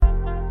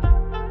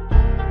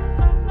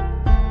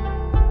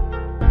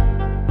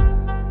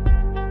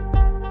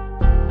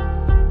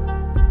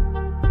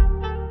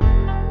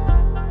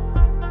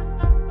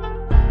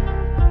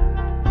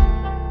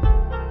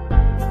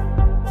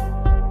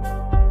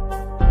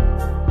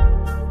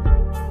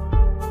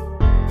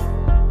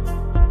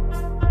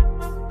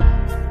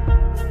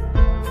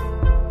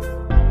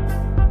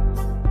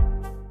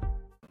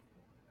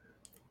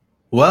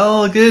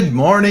Well, good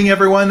morning,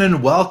 everyone,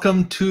 and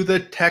welcome to the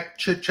Tech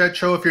Chit Chat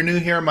Show. If you're new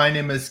here, my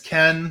name is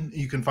Ken.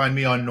 You can find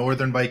me on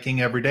Northern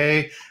Viking every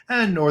day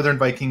and Northern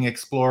Viking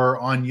Explorer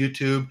on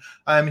YouTube.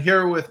 I'm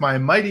here with my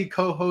mighty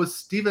co-host,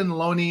 Stephen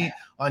Loney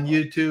on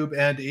YouTube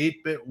and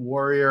 8-Bit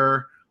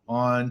Warrior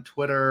on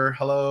Twitter.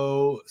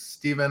 Hello,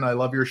 Stephen. I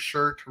love your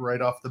shirt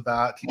right off the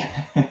bat.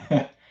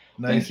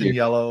 Nice and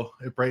yellow.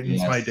 It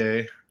brightens my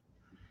day.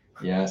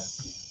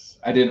 Yes.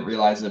 I didn't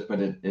realize it, but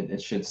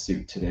it should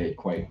suit today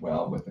quite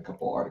well with a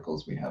couple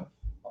articles we have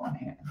on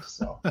hand.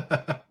 So,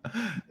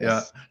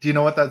 yeah. Do you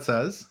know what that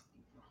says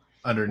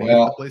underneath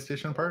the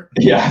PlayStation part?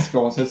 Yeah,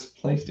 it says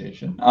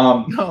PlayStation.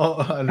 No,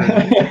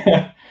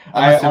 underneath.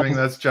 I'm assuming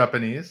that's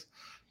Japanese.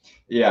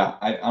 Yeah,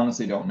 I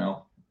honestly don't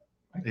know.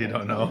 You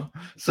don't know,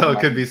 so it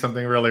could be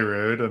something really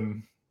rude,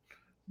 and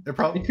it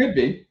could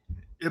be.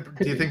 Do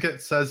you think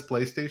it says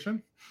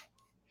PlayStation?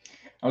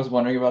 I was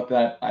wondering about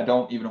that. I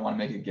don't even want to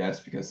make a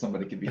guess because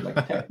somebody could be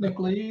like,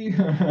 technically.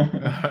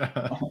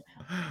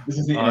 This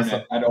is the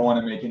internet. I don't want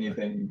to make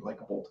anything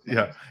like bold.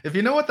 Yeah. If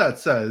you know what that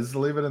says,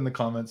 leave it in the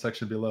comment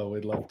section below.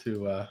 We'd love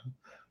to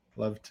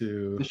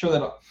to show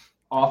that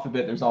off a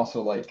bit. There's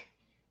also like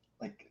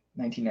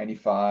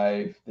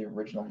 1995, the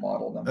original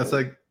model number.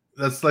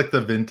 That's like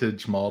the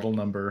vintage model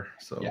number.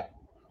 So yeah.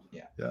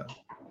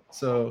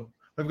 So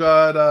we've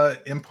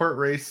got Import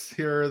Race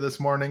here this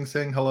morning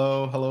saying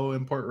hello,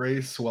 Import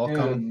Race. Welcome.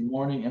 Good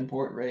morning,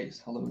 Import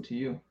Race. Hello to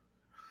you.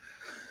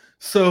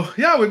 So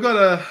yeah, we've got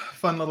a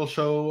fun little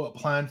show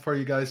planned for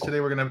you guys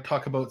today. We're going to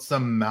talk about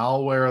some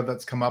malware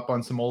that's come up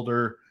on some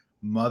older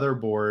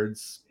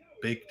motherboards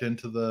baked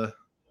into the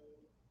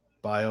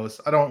BIOS.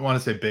 I don't want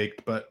to say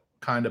baked, but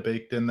kind of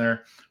baked in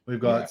there. We've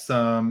got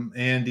some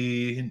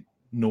AMD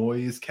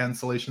noise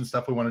cancellation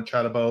stuff we want to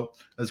chat about,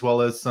 as well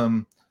as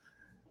some,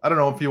 I don't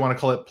know if you want to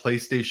call it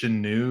PlayStation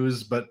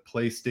news, but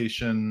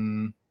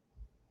PlayStation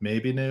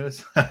maybe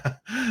news,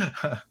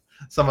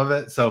 some of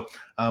it. So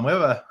we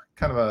have a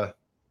kind of a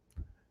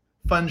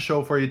fun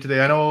show for you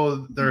today. I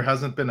know there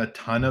hasn't been a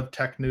ton of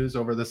tech news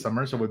over the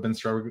summer, so we've been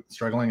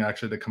struggling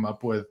actually to come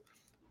up with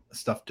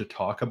stuff to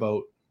talk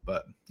about.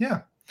 But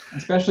yeah,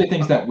 especially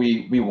things that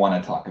we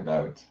want to talk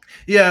about.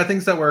 Yeah,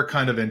 things that we're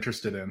kind of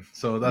interested in.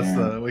 So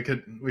that's we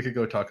could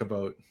go talk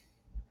about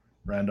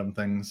random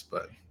things,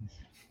 but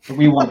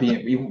we want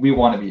to be we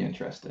want to be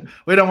interested.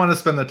 We don't want to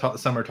spend the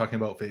summer talking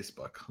about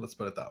Facebook. Let's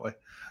put it that way.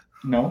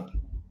 No.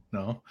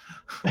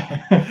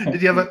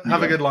 Did you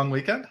have a good long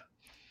weekend?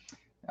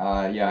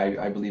 Yeah,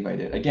 I believe I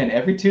did. Again,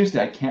 every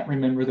Tuesday, I can't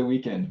remember the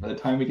weekend. By the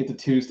time we get to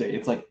Tuesday,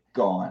 it's like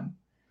gone.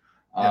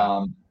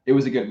 It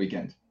was a good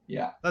weekend.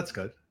 Yeah. That's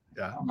good.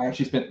 Yeah. I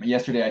actually spent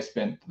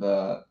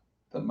the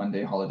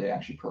Monday holiday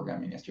actually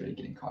programming yesterday,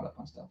 getting caught up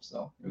on stuff.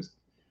 So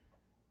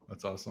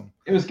that's awesome.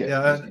 It was good.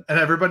 Yeah, and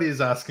everybody is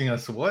asking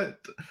us, what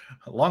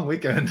a long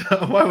weekend?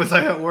 Why was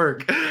I at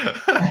work?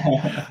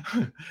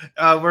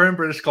 We're in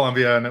British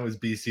Columbia, and it was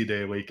BC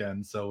Day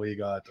weekend, so we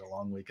got a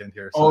long weekend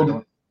here.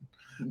 So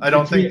I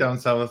don't think down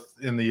south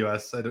in the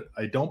US,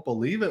 I don't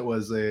believe it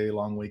was a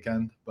long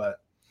weekend, but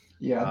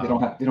yeah, they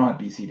don't have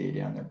BC Day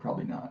down there.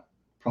 Probably not.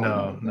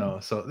 No.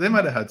 So they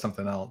might have had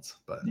something else,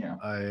 but yeah.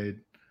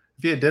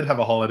 If you did have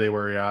a holiday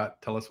where you're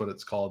at, tell us what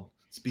it's called.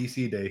 It's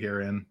BC Day here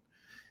in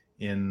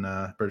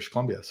British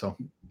Columbia. So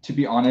to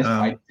be honest,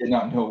 I did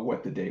not know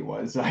what the day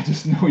was. I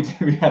just know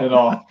we had it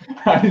off.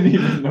 I didn't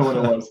even know what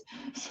it was.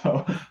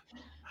 So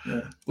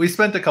yeah. We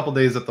spent a couple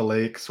days at the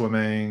lake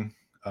swimming,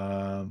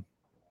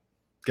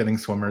 getting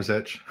swimmer's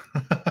itch.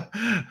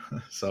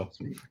 So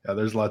yeah,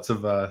 there's lots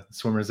of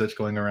swimmer's itch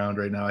going around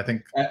right now. I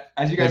think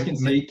as you guys can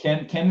see,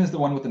 Ken is the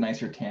one with the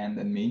nicer tan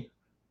than me.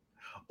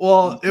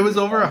 Well, it was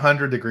over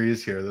 100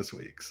 degrees here this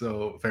week,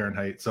 so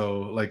Fahrenheit.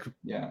 So like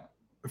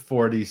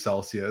 40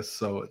 Celsius,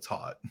 so it's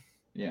hot.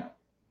 Yeah,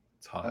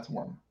 it's hot. That's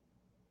warm.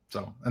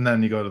 So, and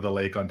then you go to the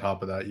lake on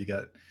top of that, you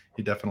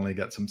definitely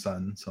get some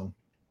sun. So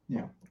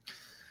yeah.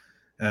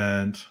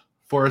 And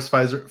forest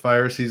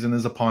fire season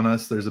is upon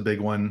us. There's a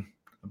big one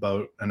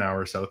about an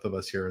hour south of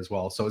us here as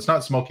well. So it's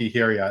not smoky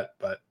here yet,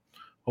 but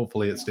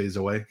hopefully it stays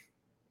away.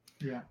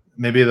 Yeah.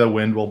 Maybe the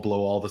wind will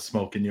blow all the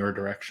smoke in your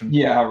direction.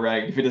 Yeah,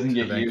 right. If it doesn't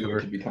get you, it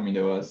could be coming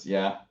to us.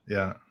 Yeah.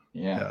 Yeah.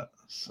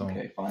 So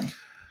okay, fine.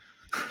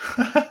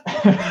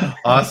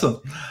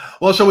 Awesome.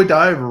 Well, shall we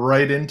dive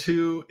right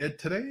into it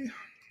today?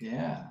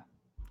 Yeah.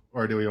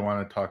 Or do we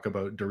want to talk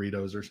about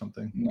Doritos or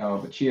something? No,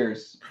 but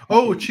cheers.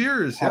 Oh,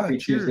 cheers. Happy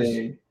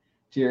Tuesday.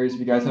 Cheers. If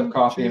you guys have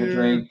coffee and a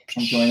drink,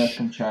 come join us,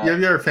 come chat. You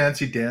have your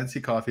fancy dancy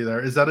coffee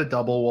there. Is that a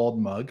double-walled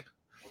mug?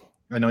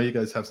 I know you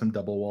guys have some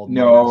double-walled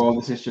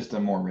mugs. This is just a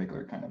more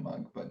regular kind of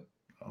mug, but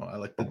I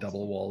like the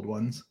double-walled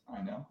ones.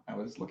 I know. I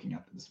was looking at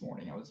it this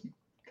morning. I was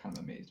kind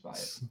of amazed by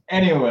it.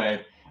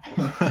 Anyway.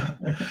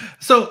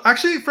 So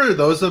actually, for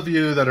those of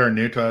you that are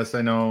new to us,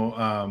 I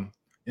know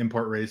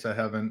Import Race, I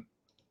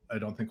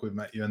don't think we've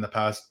met you in the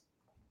past.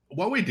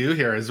 What we do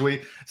here is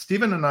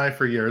Stephen and I,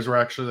 for years, we're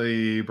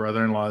actually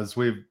brother-in-laws.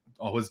 We've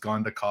always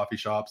gone to coffee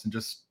shops and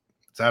just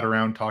sat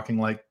around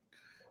talking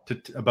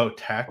about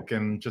tech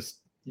and just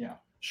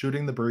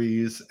shooting the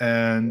breeze.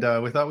 And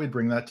we thought we'd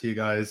bring that to you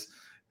guys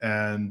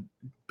and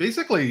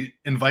basically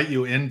invite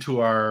you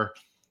into our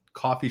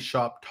coffee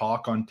shop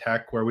talk on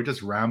tech, where we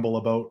just ramble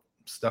about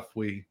stuff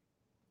we've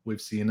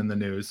seen in the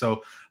news.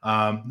 So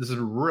this is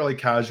really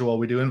casual.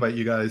 We do invite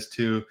you guys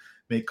to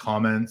make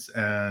comments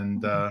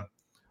and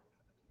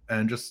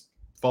just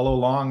follow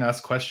along,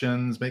 ask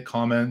questions, make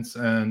comments,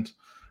 and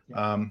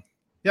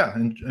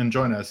and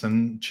join us.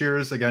 And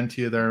cheers again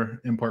to you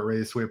there, Import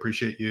Race. We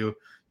appreciate you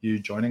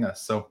joining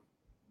us. So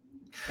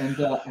and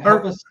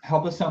help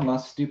us sound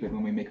less stupid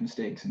when we make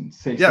mistakes and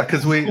say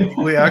because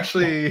we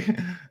actually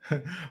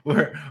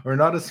we're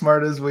not as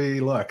smart as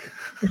we look.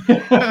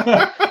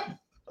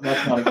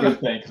 That's not a good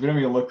thing, because we don't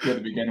even look good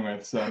to begin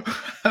with. So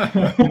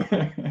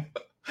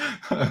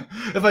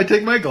if I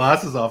take my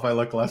glasses off, I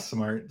look less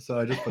smart. So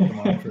I just put them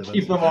on for this.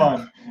 Keep them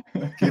on.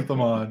 Keep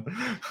them on.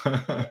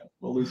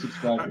 We'll lose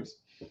subscribers.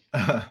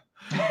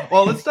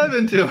 Well, let's dive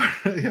into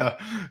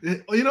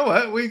you know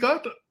what? We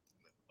got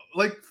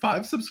like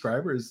 5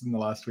 subscribers in the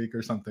last week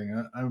or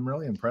something. I'm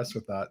really impressed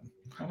with that.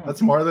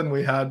 That's more than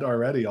we had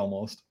already,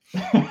 almost.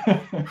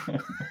 I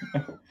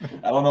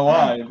don't know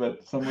why,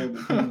 but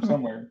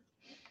somewhere.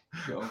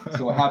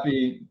 So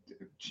happy.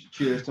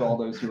 Cheers to all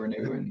those who are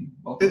new and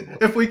welcome.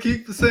 If we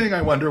keep saying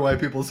I wonder why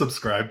people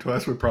subscribe to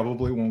us, we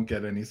probably won't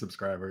get any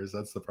subscribers.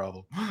 That's the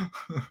problem.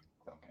 Okay,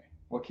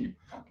 we'll keep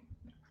talking.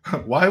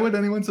 Why would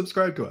anyone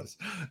subscribe to us?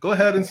 Go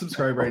ahead and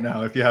subscribe right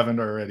now if you haven't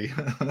already.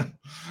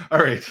 All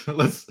right,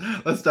 let's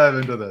dive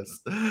into this.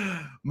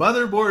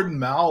 Motherboard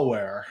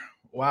malware.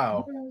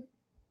 Wow.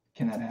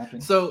 Can that happen?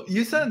 So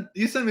you sent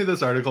me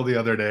this article the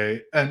other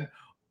day, and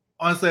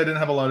honestly, I didn't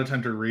have a lot of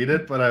time to read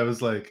it, but I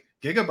was like,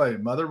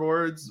 Gigabyte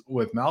motherboards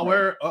with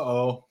malware? Right.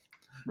 Uh-oh.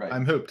 Right.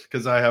 I'm hooked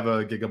because I have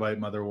a Gigabyte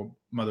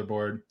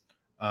motherboard.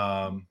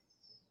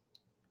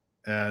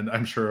 And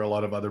I'm sure a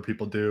lot of other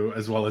people do,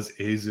 as well as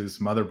Asus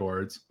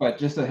motherboards. But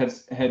just a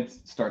head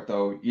start,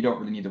 though, you don't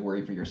really need to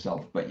worry for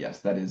yourself. But yes,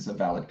 that is a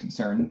valid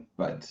concern.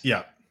 But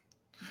yeah.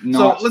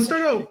 So let's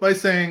start out by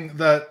saying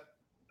that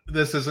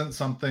this isn't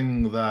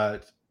something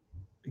that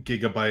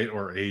Gigabyte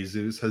or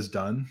Asus has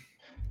done.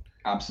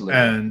 Absolutely.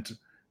 And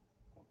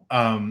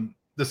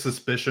the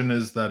suspicion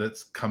is that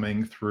it's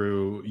coming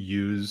through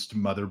used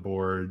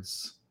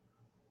motherboards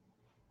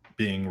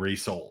being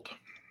resold.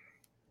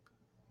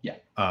 Yeah.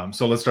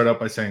 So let's start out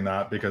by saying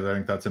that, because I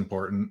think that's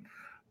important.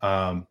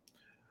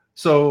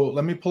 So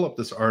let me pull up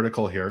this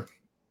article here.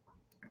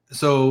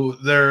 So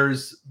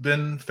there's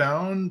been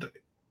found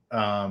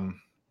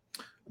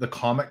the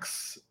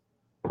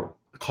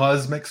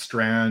Cosmic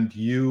Strand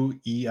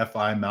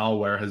UEFI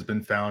malware has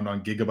been found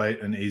on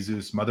Gigabyte and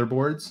Asus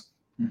motherboards.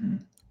 Mm-hmm.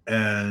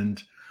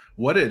 And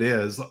what it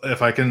is,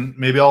 if I can,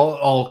 maybe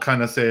I'll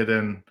kind of say it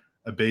in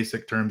a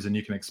basic terms, and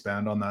you can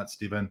expand on that,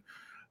 Stephen.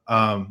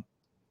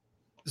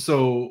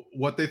 So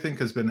what they think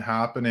has been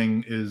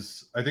happening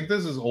is, I think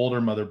this is older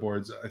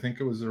motherboards. I think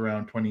it was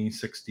around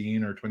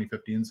 2016 or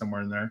 2015,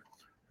 somewhere in there.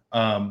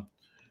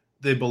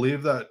 They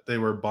believe that they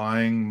were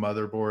buying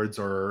motherboards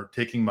or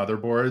taking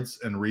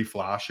motherboards and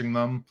reflashing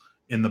them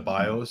in the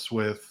BIOS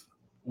with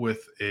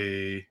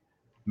a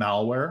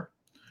malware.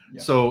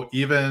 Yeah. So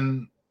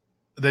even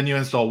then you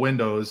install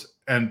Windows,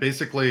 and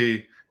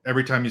basically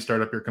every time you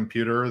start up your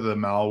computer, the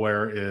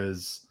malware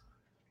is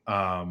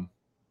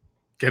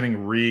getting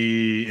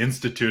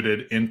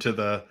reinstituted into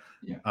the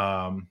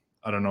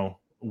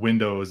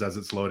Windows as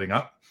it's loading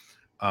up.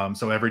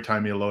 So every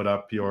time you load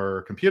up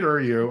your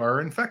computer, you are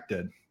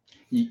infected.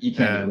 You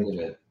can't get rid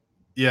of it.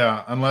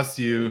 Yeah, unless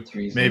you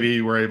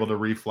maybe were able to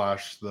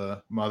reflash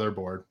the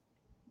motherboard.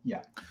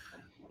 Yeah,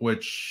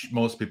 which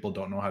most people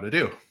don't know how to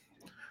do.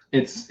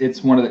 It's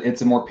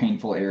a more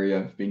painful area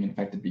of being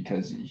infected,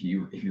 because if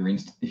you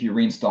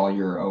reinstall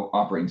your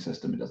operating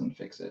system, it doesn't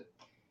fix it.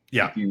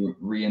 Yeah. If you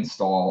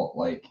reinstall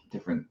like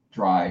different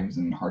drives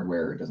and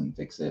hardware, it doesn't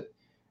fix it.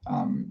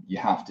 You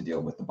have to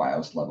deal with the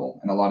BIOS level,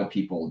 and a lot of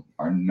people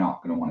are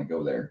not going to want to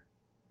go there.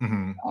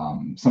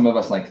 Mm-hmm. Some of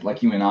us,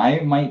 like you and I,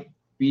 might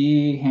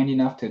be handy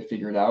enough to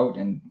figure it out,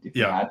 and if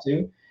you had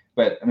to,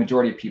 but a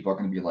majority of people are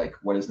going to be like,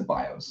 "What is the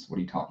BIOS? What are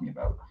you talking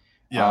about?"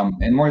 Yeah.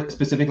 And more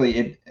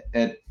specifically,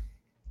 it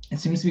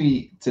seems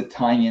to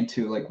tying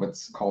into like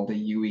what's called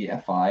the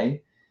UEFI.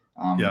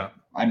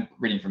 I'm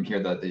reading from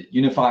here the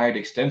Unified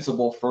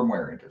Extensible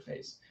Firmware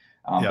Interface.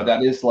 But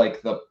that is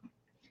like the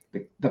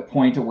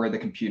point of where the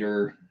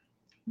computer,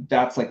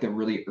 that's like the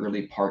really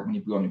early part when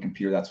you go on your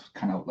computer. That's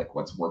kind of like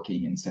what's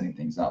working and setting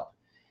things up.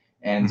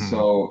 And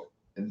so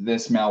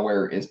this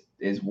malware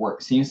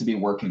seems to be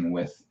working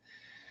with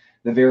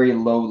the very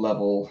low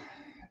level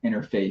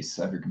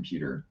interface of your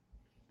computer.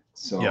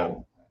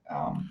 So,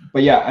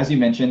 but yeah, as you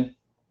mentioned,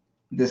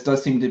 this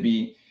does seem to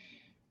be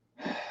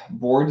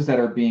boards that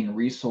are being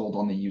resold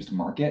on the used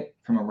market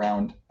from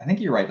around, I think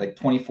you're right, like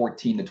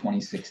 2014 to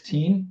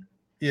 2016.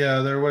 Yeah,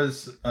 there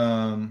was,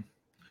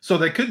 so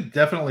they could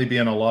definitely be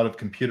in a lot of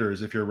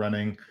computers if you're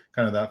running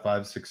kind of that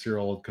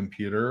 5-6-year-old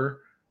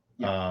computer.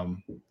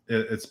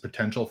 It's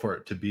potential for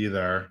it to be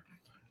there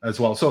as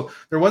well. So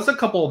there was a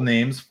couple of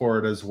names for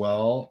it as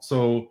well.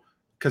 So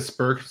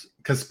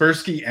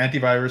Kaspersky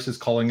Antivirus is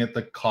calling it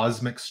the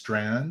Cosmic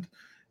Strand,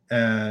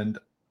 and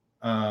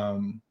I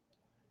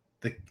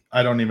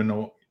don't even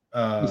know.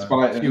 And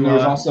there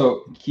was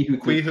also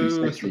Qihoo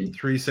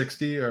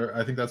 360, or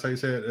I think that's how you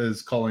say it,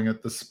 is calling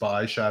it the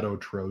Spy Shadow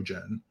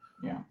Trojan.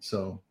 Yeah.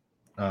 So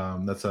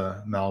that's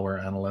a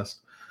malware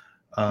analyst.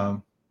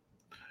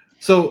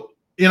 So,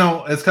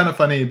 it's kind of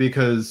funny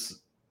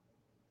because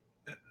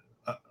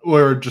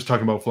we're just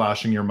talking about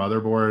flashing your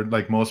motherboard.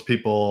 Like, most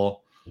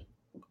people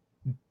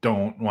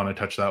don't want to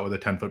touch that with a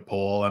 10-foot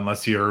pole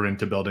unless you're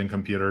into building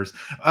computers.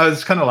 I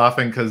was kind of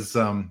laughing because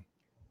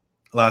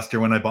last year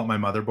when I bought my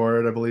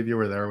motherboard, I believe you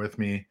were there with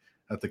me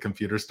at the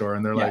computer store,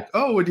 and they're like,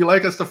 "Oh, would you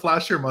like us to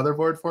flash your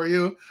motherboard for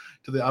you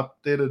to the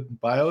updated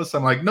BIOS?"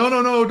 I'm like, no,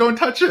 don't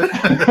touch it.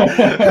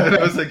 And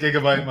it was a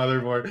Gigabyte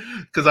motherboard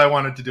because I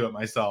wanted to do it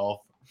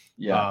myself.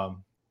 Yeah.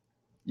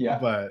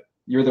 But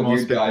you're the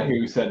weird guy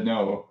who said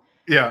no.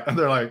 Yeah, and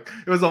they're like,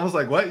 it was almost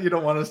like, what? You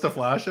don't want us to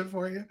flash it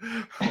for you?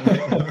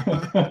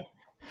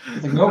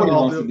 It's like nobody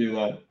wants to do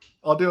that.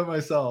 I'll do it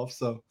myself.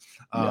 So,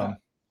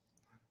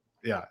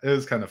 yeah, it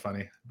was kind of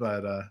funny,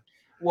 but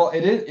well,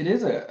 it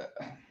is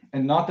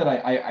and not that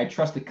I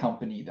trust the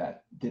company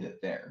that did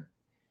it there,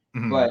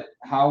 but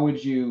how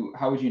would you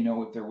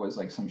know if there was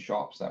like some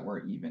shops that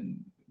were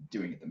even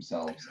doing it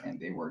themselves and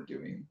they were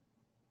doing?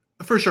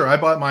 For sure, I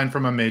bought mine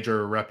from a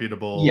major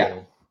reputable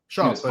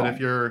shop, but if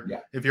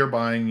you're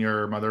buying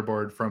your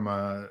motherboard from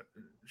a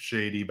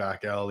shady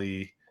back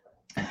alley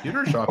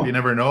computer shop, you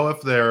never know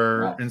if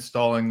they're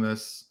installing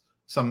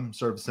some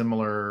sort of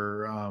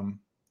similar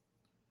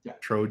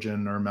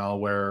Trojan or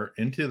malware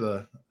into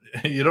the.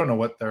 You don't know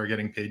what they're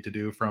getting paid to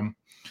do from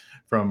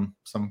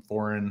some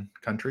foreign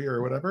country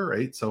or whatever,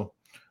 right? So,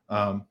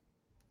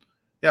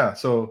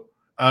 So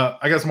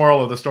I guess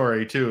moral of the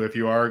story too: if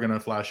you are going to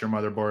flash your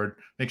motherboard,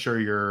 make sure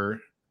you're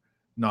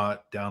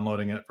not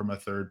downloading it from a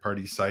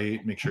third-party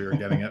site. Make sure you're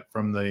getting it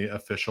from the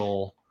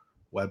official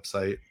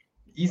website.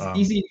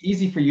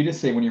 Easy for you to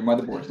say when your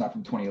motherboard is not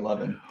from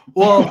 2011.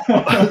 Well,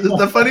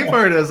 the funny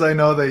part is I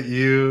know that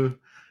you.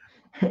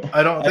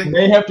 I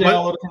may have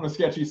downloaded from a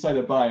sketchy site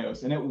of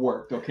BIOS, and it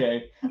worked.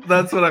 Okay,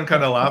 that's what I'm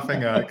kind of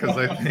laughing at, because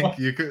I think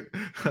you could.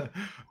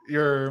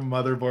 Your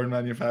motherboard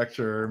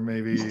manufacturer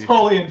maybe it's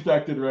totally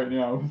infected right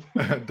now.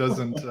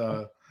 Doesn't.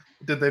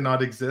 Did they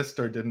not exist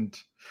or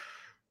didn't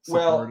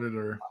support it?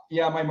 Or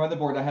my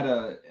motherboard. I had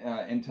a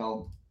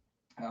Intel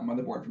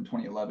motherboard from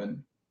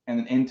 2011, and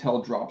then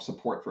Intel dropped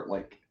support for it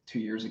like 2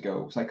 years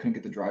ago, so I couldn't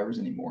get the drivers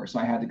anymore. So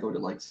I had to go to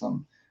like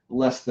some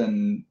less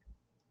than.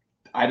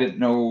 I didn't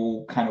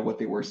know kind of what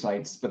they were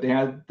sites, but they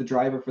had the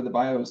driver for the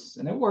BIOS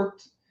and it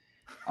worked.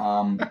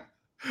 I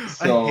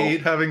hate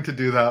having to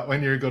do that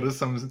when you go to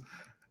some,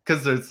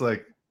 because it's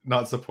like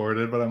not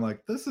supported, but I'm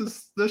like, this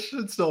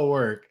should still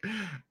work.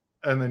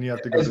 And then you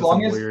have to go to some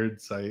weird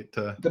site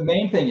to. The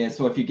main thing is,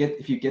 so if you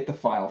get the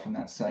file from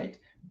that site,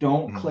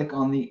 don't click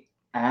on the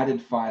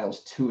added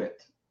files to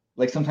it.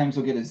 Like sometimes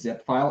you'll get a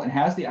zip file and it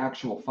has the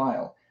actual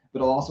file, but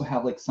it'll also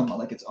have like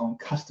its own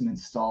custom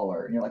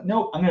installer. And you're like,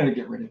 nope, I'm going to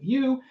get rid of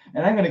you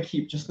and I'm going to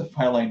keep just the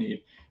file I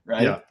need,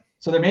 right? Yeah.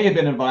 So there may have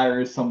been a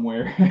virus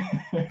somewhere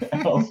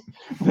else,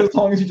 but as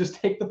long as you just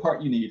take the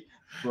part you need,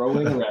 throw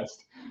away the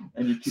rest,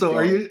 and you keep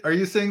going. Are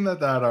you saying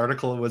that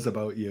article was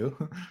about you?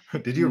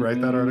 Did you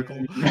write that article?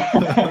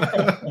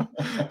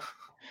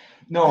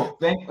 No,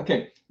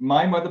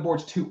 my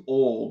motherboard's too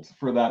old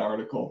for that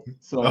article,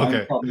 so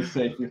I'm probably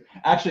safe here.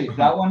 Actually,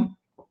 that one.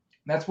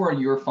 That's where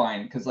you're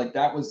fine, because like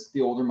that was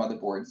the older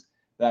motherboards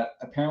that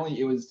apparently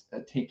it was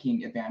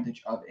taking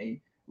advantage of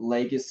a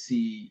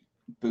legacy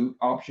boot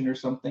option or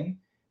something.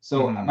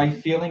 So my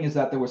feeling is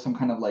that there was some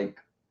kind of like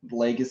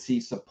legacy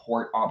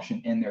support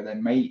option in there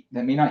that may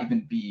not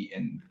even be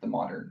in the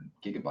modern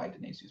Gigabyte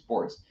and Asus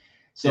boards.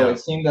 So it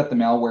seemed that the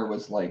malware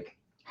was like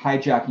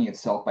hijacking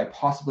itself by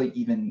possibly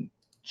even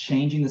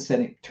changing the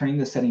setting, turning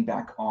the setting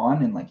back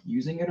on and like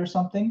using it or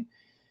something.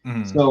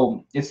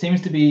 So it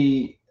seems to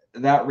be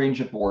that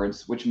range of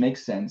boards, which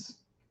makes sense.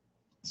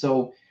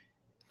 So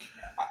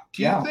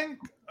do you think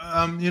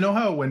you know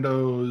how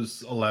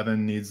Windows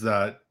 11 needs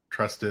that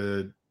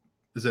trusted,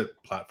 is it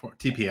platform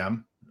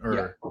TPM,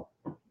 or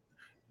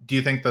do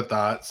you think that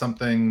that's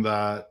something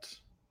that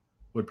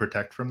would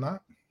protect from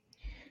that?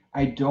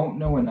 I don't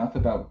know enough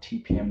about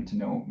TPM to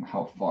know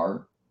how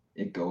far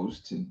it goes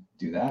to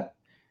do that.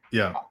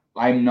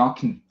 I'm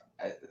not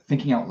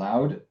thinking out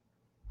loud.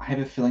 I have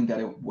a feeling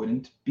that it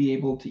wouldn't be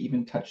able to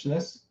even touch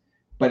this.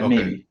 But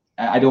maybe.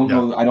 I don't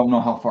know. I don't know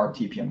how far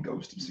TPM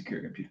goes to secure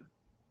a computer.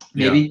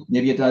 Maybe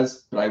it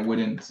does, but I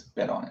wouldn't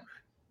bet on it.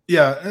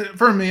 Yeah,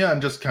 for me,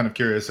 I'm just kind of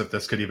curious if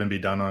this could even be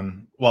done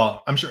on.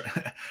 Well, I'm sure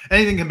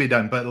anything can be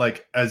done, but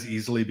like as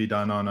easily be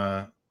done on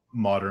a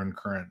modern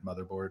current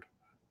motherboard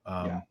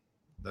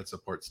that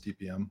supports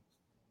TPM.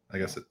 I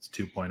guess it's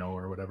 2.0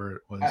 or whatever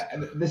it was.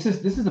 This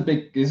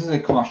is a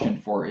caution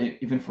for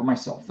even for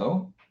myself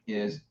though,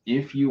 is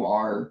if you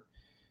are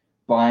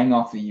buying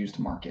off the used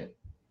market.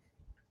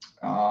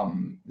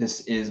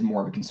 This is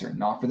more of a concern,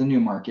 not for the new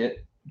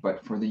market,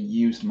 but for the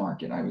used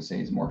market, I would say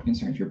is more of a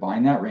concern. If you're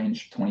buying that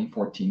range,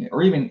 2014,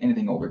 or even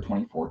anything older,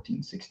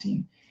 2014,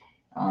 16,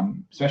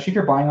 Especially if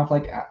you're buying off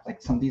like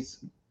some of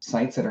these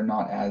sites that are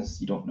not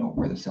as, you don't know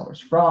where the seller's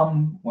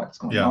from, what's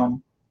going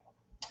on.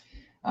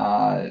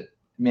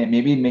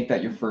 Maybe make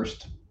that your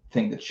first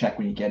thing to check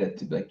when you get it,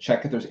 to be like,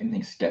 check if there's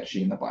anything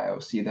sketchy in the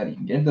BIOS. See that you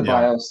can get into the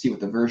BIOS, see what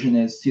the version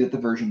is, see that the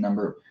version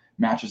number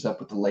matches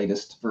up with the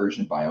latest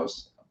version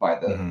BIOS by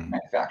the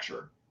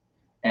manufacturer.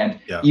 And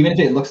even if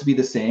it looks to be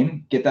the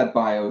same, get that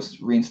BIOS,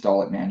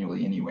 reinstall it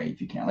manually anyway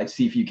if you can. Like,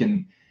 see if you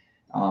can,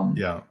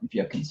 if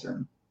you have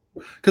concern.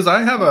 Because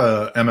I have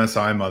a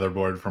MSI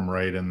motherboard from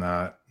right in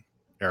that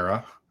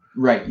era.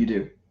 Right, you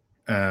do.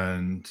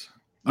 And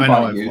I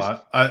know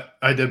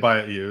I did buy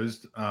it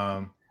used.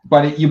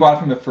 But you bought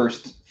it from the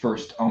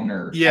first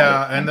owner.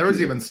 Yeah, and there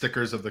was even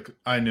stickers of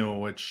I knew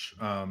which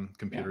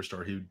computer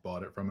store he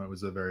bought it from. It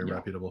was a very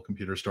reputable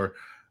computer store.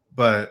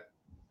 But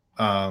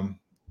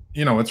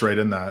it's right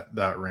in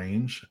that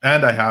range.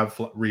 And I have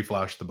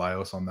reflashed the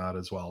BIOS on that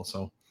as well.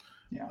 So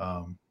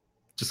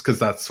just because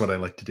that's what I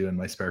like to do in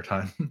my spare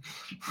time.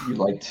 You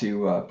like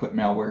to put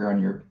malware on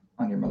your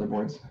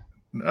motherboards?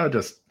 I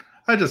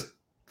just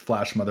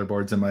flash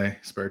motherboards in my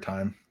spare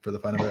time for the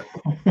fun of it.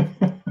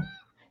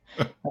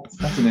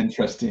 That's an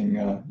interesting.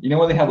 When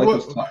they have like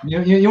those talk, you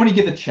when you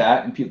get the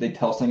chat and people they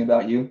tell something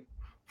about you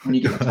when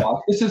you get the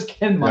talk. This is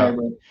Ken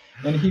Myerman,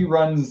 and he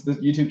runs the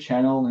YouTube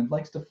channel and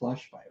likes to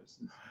flash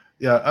BIOSes.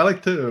 Yeah, I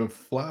like to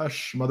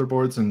flash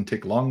motherboards and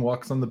take long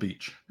walks on the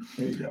beach.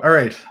 There you go. All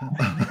right.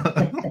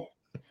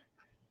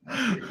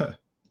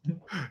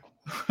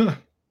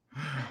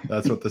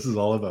 That's what this is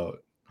all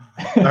about.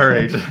 All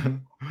right.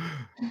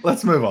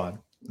 Let's move on.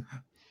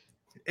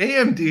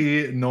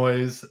 AMD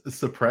noise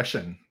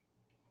suppression.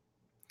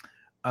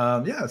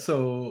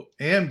 So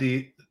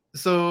AMD.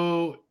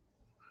 So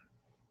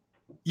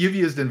you've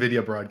used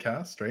NVIDIA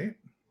Broadcast, right?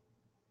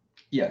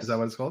 Yes. Is that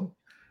what it's called?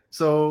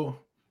 So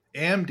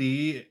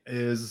AMD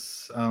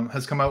has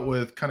come out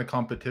with kind of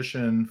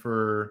competition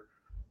for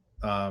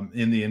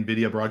in the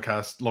NVIDIA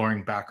Broadcast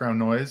lowering background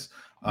noise.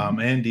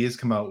 AMD has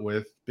come out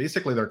with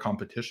basically their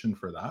competition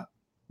for that.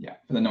 Yeah,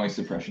 for the noise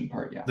suppression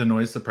part. Yeah, the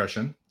noise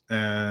suppression.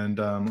 And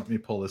let me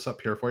pull this up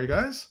here for you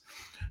guys.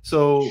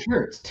 So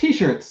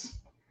T-shirts.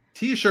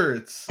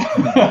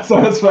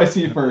 So that's what I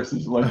see first.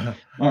 It's like,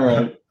 all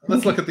right.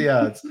 Let's look at the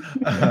ads.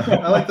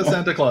 I like the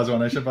Santa Claus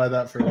one. I should buy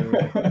that for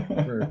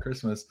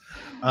Christmas.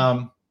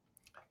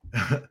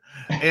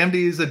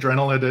 AMD's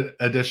Adrenal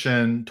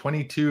Edition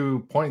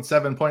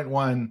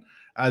 22.7.1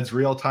 adds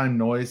real-time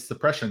noise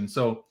suppression.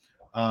 So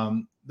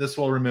this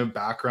will remove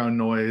background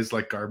noise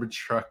like garbage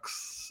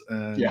trucks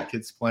and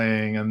kids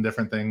playing and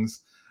different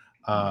things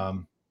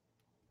from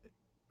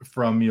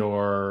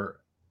your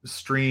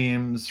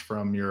streams,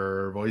 from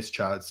your voice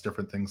chats,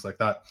 different things like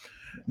that.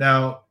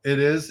 Now it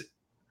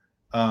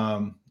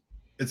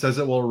says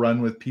it will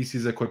run with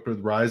PCs equipped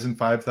with Ryzen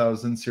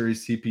 5000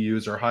 series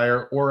CPUs or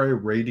higher, or a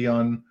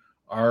Radeon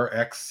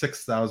RX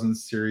 6000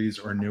 series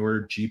or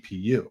newer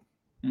GPU.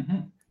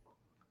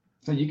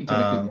 So you can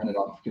technically run it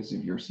off because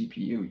of your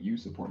CPU. You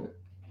support it,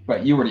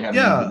 but you already have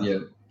an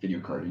NVIDIA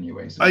video card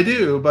anyway. So I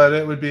do, but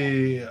it would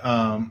be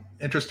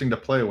interesting to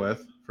play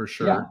with for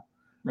sure. Yeah,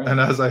 right. And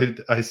as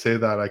I say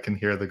that, I can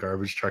hear the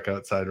garbage truck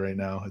outside right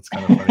now. It's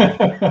kind of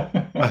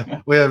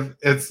funny.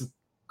 It's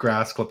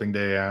grass clipping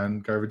day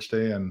and garbage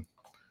day, and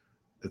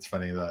it's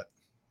funny that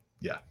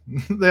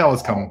they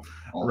always come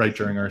right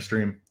during our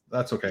stream.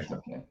 That's okay.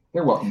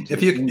 They're welcome to.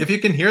 If you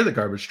can hear the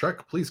garbage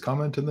truck, please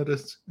comment in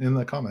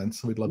the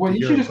comments. We'd love to hear. Well,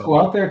 you should just go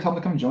out there, tell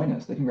them to come join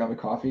us. They can grab a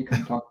coffee,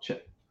 come talk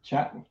chat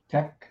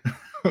tech.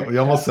 We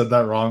almost said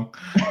that wrong.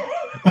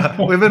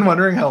 We've been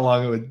wondering how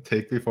long it would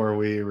take before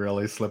we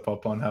really slip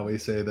up on how we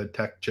say the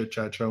tech chit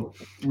chat show.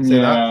 Say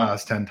that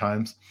past 10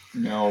 times.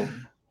 No.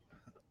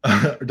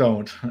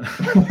 Don't.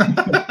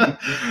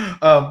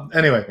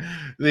 Anyway,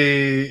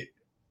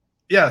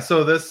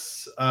 so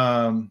this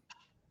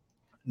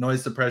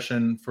noise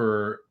suppression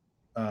for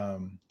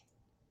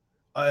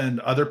and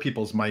other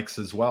people's mics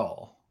as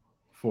well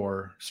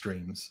for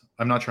streams.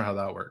 I'm not sure how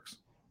that works.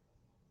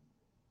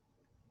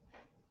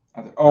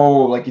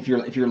 Like if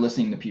you're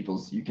listening to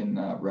people's, you can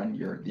run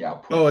the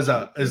output. Oh, is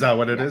that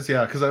what it is?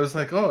 Yeah, because I was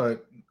like,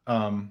 it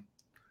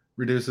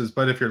reduces,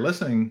 but if you're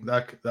listening,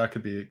 that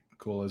could be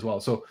cool as well.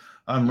 So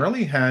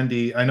really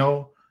handy. I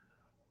know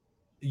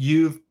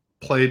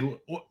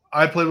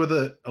I played with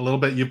it a little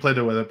bit. You played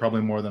with it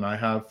probably more than I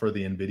have for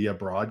the NVIDIA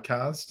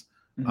Broadcast.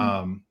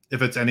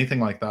 If it's anything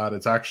like that,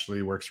 it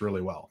actually works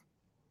really well.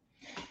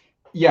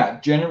 Yeah,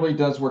 generally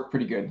does work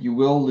pretty good. You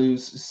will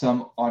lose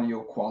some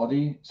audio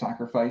quality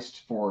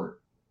sacrificed for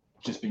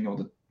just being able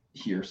to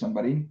hear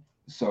somebody.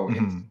 So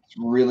it's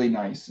really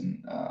nice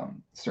in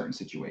certain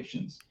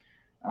situations.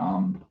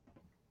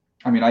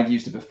 I've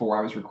used it before.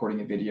 I was recording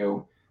a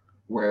video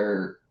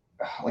where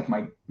like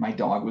my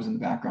dog was in the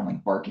background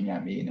like barking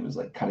at me, and it was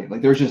like cutting,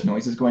 like there was just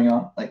noises going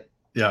on.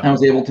 I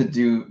was able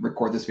to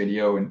record this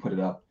video and put it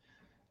up,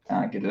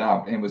 get it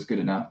out, and it was good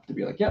enough to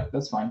be like,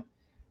 that's fine.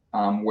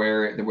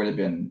 Where there would have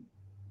been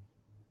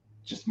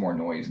just more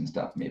noise and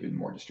stuff, maybe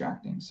more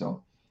distracting.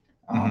 So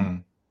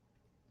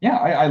Yeah,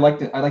 I like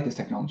that. I like this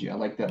technology. I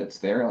like that it's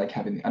there. I like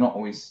having. I don't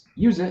always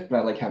use it, but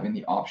I like having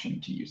the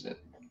option to use it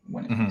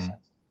when it makes sense.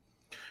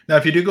 Now,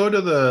 if you do go to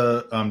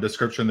the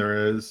description,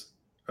 there is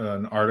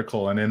an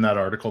article, and in that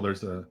article,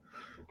 there's a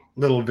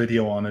little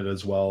video on it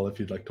as well. If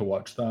you'd like to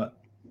watch that,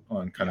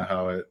 on kind of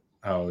how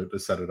it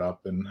is set it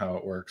up and how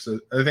it works.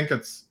 I think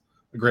it's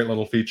a great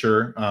little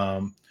feature.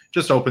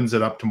 Just opens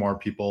it up to more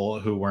people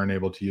who weren't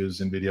able to use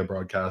NVIDIA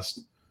Broadcast,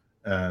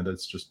 and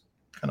it's just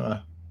kind of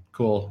a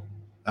cool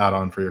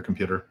add-on for your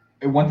computer.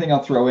 One thing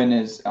I'll throw in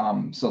is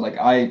so like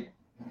I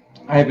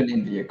have an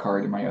NVIDIA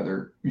card in my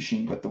other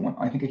machine, but the one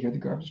I think I hear the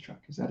garbage truck.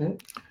 Is that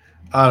it?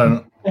 I don't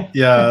know.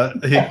 Yeah,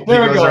 he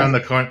goes around the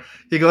corner.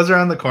 He goes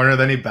around the corner,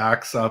 then he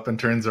backs up and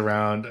turns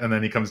around, and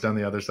then he comes down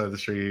the other side of the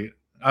street.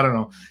 I don't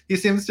know. He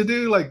seems to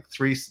do like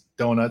 3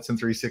 donuts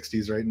and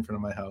 360s right in front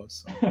of my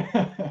house.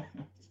 So.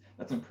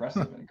 That's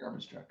impressive in a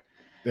garbage truck.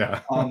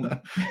 Yeah.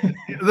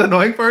 The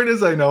annoying part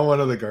is I know one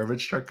of the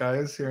garbage truck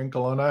guys here in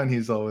Kelowna, and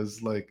he's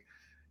always like,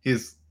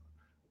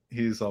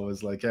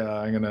 yeah,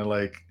 I'm gonna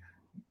like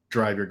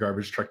drive your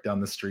garbage truck down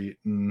the street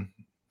and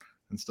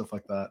stuff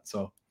like that.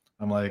 So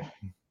I'm like,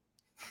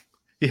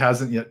 he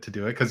hasn't yet to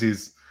do it because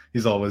he's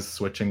always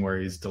switching where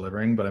he's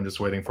delivering, but I'm just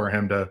waiting for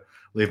him to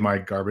leave my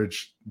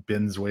garbage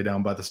bins way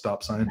down by the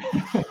stop sign.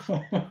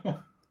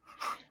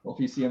 Well, if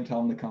you see him,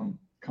 tell him to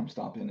come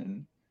stop in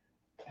and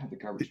have the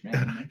garbage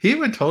man. He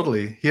would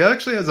totally. He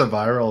actually has a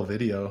viral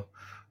video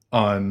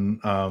on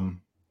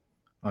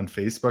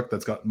Facebook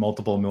that's got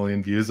multiple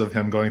million views of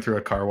him going through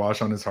a car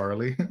wash on his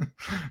Harley.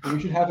 We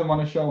should have him on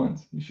a show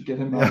once. You should get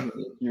him on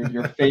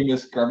your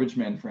famous garbage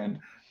man friend.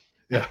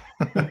 Yeah.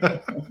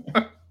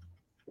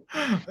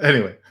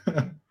 Anyway.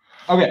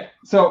 Okay.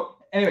 So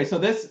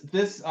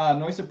this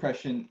noise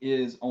suppression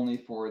is only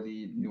for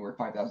the newer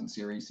 5000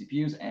 series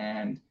CPUs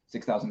and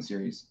 6000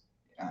 series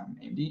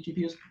AMD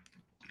GPUs.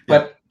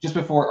 But just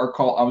before our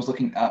call, I was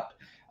looking up,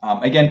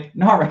 again,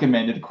 not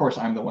recommended. Of course,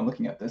 I'm the one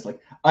looking at this, like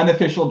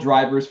unofficial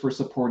drivers for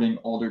supporting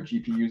older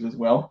GPUs as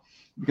well,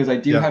 because I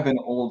do have an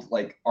old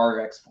like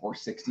RX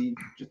 460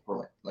 just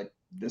for like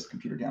this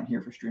computer down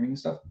here for streaming and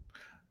stuff.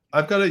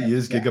 I've got a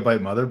used Gigabyte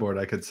motherboard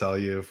I could sell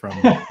you from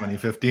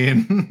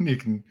 2015. You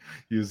can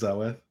use that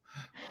with.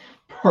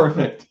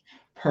 Perfect.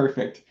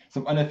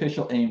 Some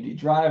unofficial AMD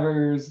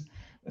drivers,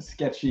 a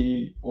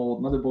sketchy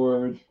old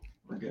motherboard.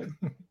 We're good.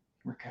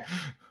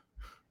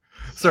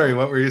 Sorry,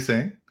 what were you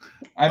saying?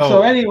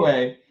 So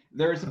anyway,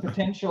 there's a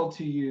potential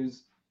to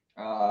use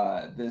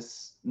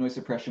this noise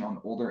suppression on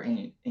older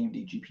AMD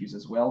GPUs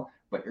as well,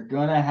 but you're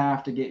gonna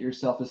have to get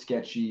yourself a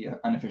sketchy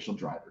unofficial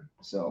driver.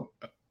 So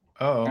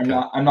okay.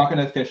 I'm not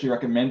gonna officially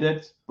recommend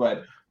it,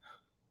 but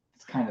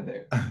it's kind of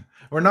there.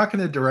 We're not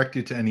going to direct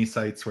you to any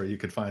sites where you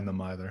could find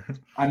them either.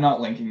 I'm not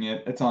linking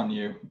it. It's on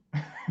you.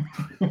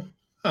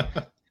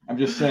 I'm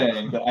just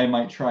saying that I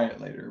might try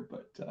it later,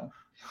 but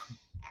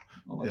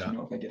I'll let you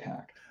know if I get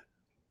hacked.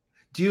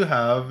 Do you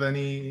have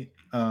any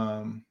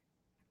in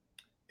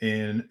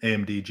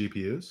AMD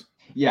GPUs?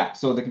 Yeah.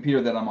 So the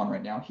computer that I'm on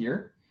right now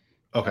here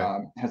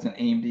has an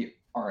AMD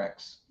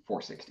RX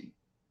 460,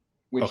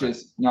 which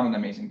is not an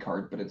amazing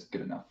card, but it's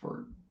good enough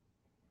for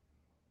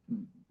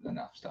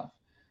enough stuff.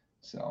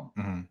 So,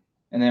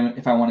 and then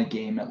if I want to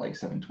game at like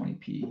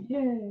 720p,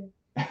 yay,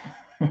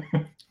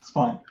 it's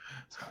fine.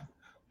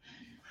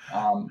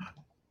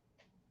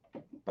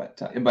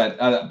 But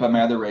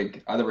my other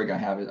rig I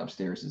have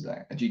upstairs is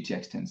a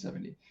GTX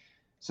 1070.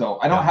 So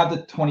I don't have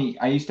the 20.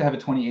 I used to have a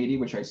 2080,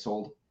 which I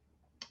sold.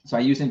 So I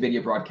use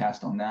NVIDIA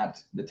Broadcast on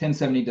that. The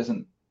 1070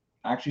 doesn't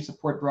actually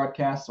support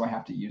broadcast, so I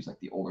have to use like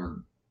the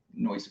older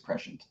noise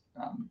suppression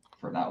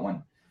for that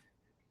one.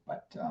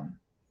 But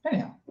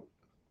anyhow.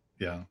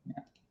 Yeah.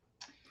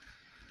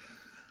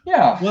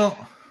 Well,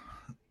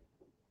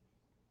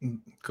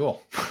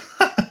 cool.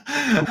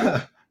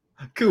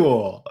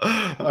 Cool.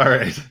 All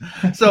right.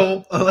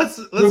 So let's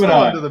move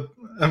on to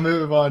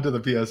the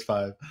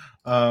PS5.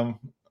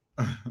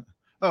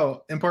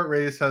 Import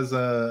Race has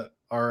a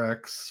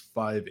RX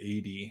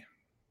 580.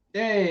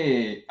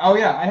 Yay! Oh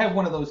yeah, I have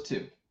one of those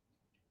too.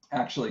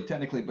 Actually,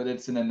 technically, but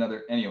it's in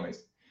another.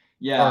 Anyways,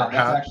 yeah.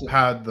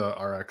 Had the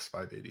RX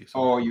 580.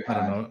 So you had.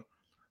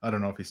 I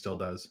don't know if he still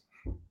does.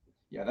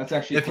 Yeah, that's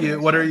actually.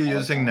 What are you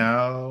using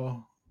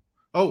now?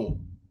 Oh,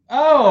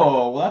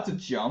 well, that's a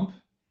jump.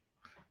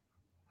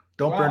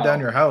 Don't burn down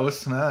your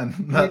house, man.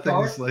 That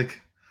thing's like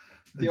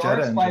the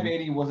RX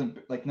 580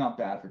 wasn't like not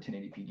bad for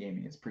 1080p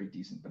gaming. It's pretty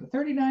decent, but a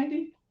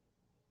 3090,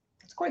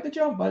 it's quite the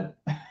jump, bud.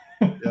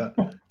 Yeah.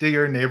 Do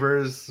your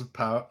neighbors'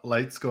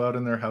 lights go out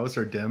in their house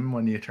or dim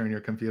when you turn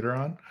your computer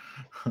on?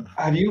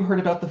 Have you heard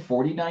about the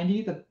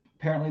 4090?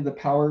 Apparently the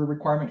power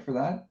requirement for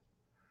that.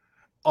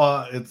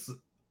 It's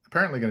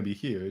apparently going to be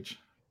huge.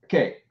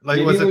 Okay.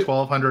 Like, was it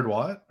 1200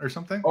 watt or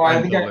something? Oh,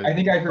 I think I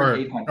heard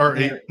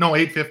 800.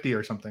 850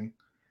 or something.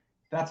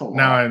 That's a lot.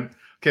 Now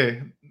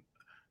okay.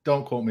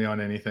 Don't quote me on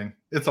anything.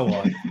 It's a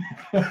lot.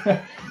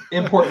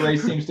 Import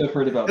Race seems to have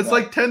heard about it's that.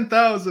 Like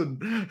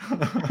 10,000.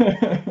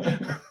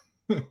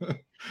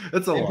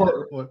 It's a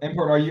lot.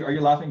 Import, are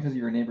you laughing because of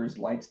your neighbor's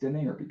lights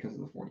dimming or because of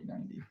the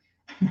 4090?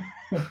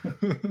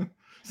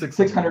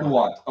 600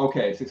 watt.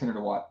 Okay,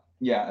 600 watt.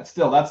 Yeah,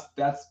 still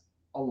that's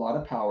a lot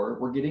of power.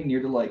 We're getting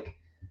near to like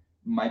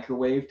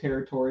microwave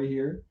territory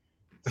here.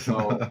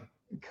 So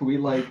can we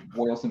like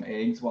boil some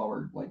eggs while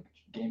we're like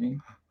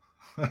gaming?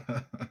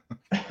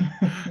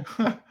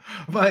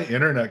 My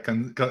internet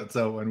cuts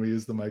out when we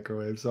use the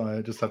microwave, so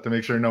I just have to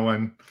make sure no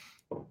one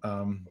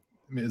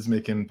is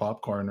making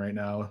popcorn right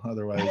now.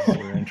 Otherwise,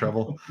 we're in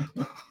trouble.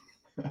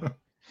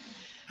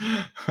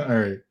 All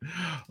right,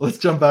 let's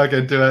jump back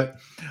into it.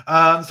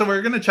 So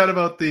we're going to chat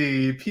about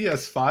the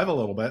PS5 a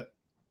little bit.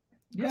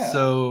 Yeah.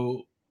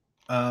 So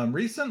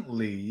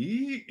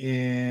recently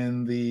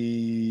in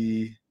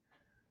the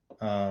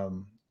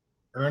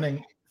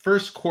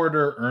first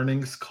quarter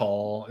earnings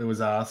call, it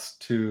was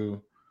asked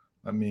to,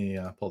 let me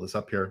pull this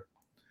up here.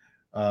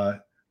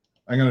 I'm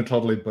going to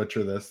totally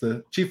butcher this.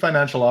 The Chief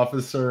Financial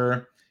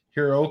Officer,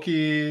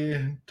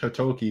 Hiroki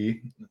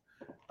Totoki,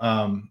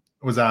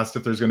 was asked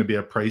if there's going to be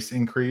a price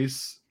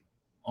increase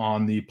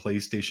on the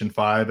PlayStation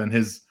 5, and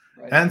his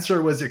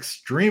answer was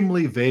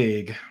extremely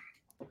vague.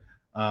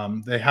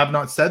 They have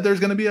not said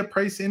there's going to be a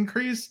price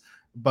increase,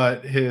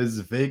 but his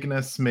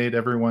vagueness made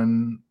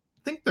everyone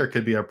think there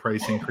could be a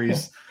price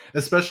increase,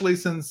 especially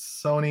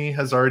since Sony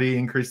has already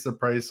increased the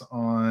price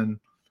on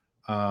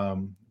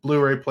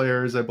Blu-ray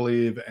players, I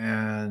believe,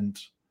 and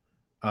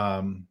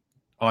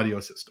audio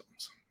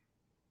systems.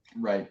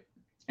 Right.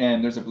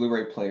 And there's a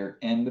Blu-ray player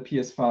in the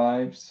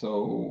PS5,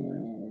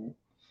 so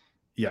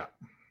yeah,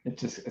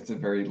 it's a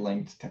very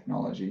linked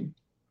technology.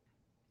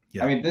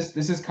 Yeah. I mean, this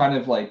is kind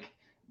of like,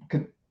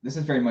 this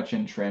is very much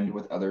in trend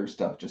with other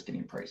stuff just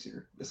getting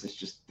pricier. This is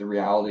just the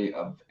reality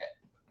of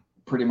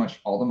pretty much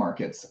all the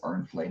markets are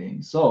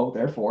inflating. So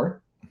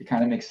therefore, it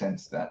kind of makes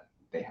sense that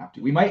they have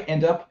to. We might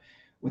end up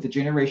with a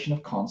generation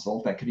of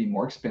console that could be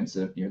more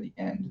expensive near the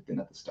end than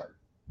at the start.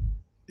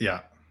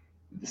 Yeah.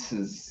 This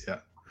is... Yeah.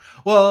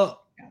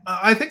 Well,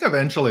 I think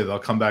eventually they'll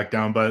come back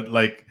down, but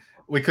like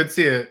we could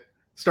see it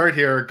start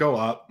here, go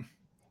up,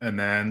 and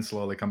then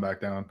slowly come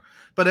back down.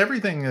 But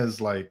everything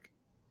is like,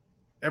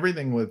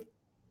 everything with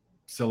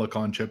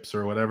silicon chips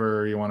or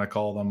whatever you want to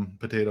call them,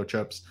 potato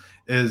chips,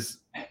 is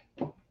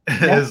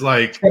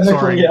like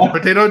soaring. Yeah.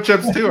 Potato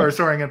chips too are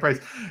soaring in price.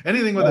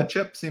 Anything with a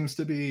chip seems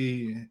to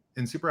be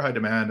in super high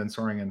demand and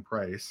soaring in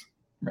price.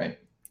 Right.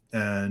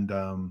 And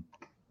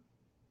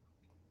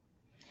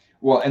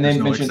well, and they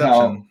mentioned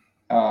how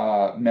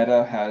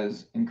Meta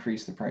has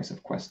increased the price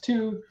of Quest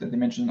 2 that they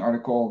mentioned in the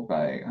article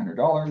by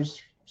 $100.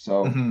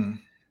 So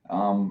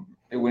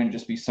it wouldn't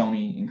just be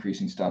Sony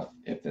increasing stuff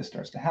if this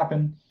starts to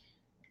happen.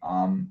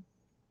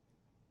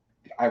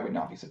 I would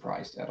not be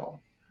surprised at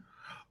all.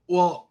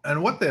 Well,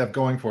 and what they have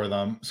going for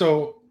them.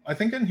 So I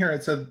think in here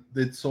it said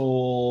it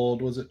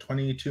sold, was it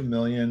 22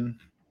 million?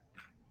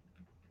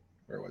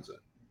 Where was it?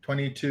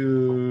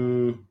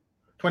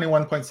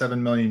 21.7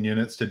 million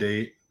units to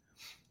date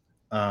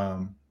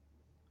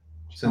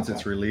since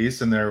its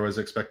release. And there was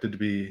expected to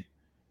be,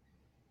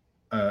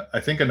 I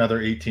think,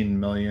 another 18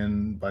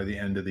 million by the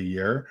end of the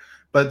year.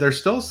 But there's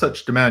still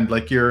such demand.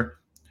 Like you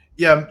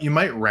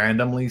might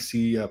randomly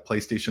see a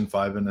PlayStation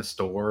 5 in a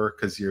store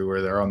because you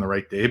were there on the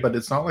right day, but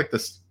it's not like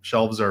the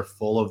shelves are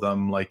full of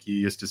them like you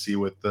used to see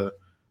with the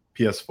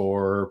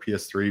PS4,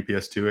 PS3,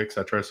 PS2,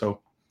 etc.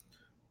 So,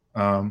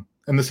 and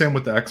the same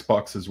with the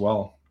Xbox as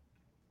well.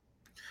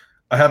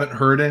 I haven't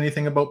heard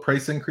anything about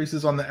price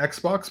increases on the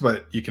Xbox,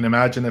 but you can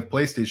imagine if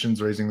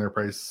PlayStation's raising their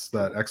price,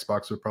 that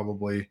Xbox would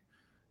probably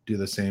do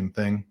the same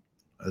thing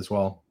as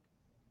well.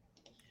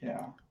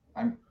 Yeah,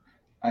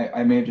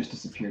 I may have just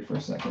disappeared for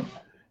a second.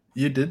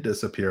 You did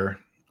disappear,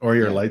 or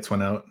your lights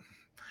went out.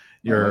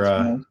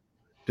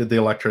 Did the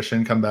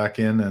electrician come back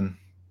in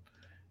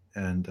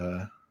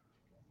and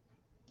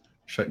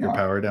shut your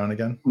power down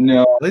again?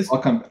 No, I'll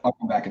come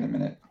back in a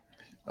minute.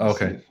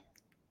 Okay.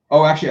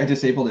 Oh, actually, I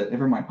disabled it.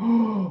 Never mind.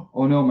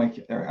 Oh no, I'm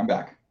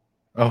back.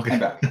 Okay. I'm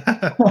back.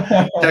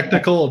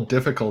 Technical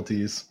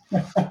difficulties.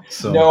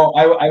 So no,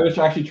 I was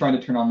actually trying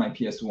to turn on my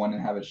PS1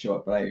 and have it show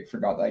up, but I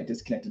forgot that I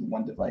disconnected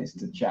one device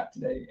to chat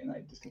today, and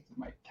I disconnected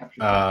my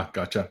capture.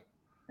 Gotcha.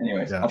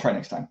 Anyways, I'll try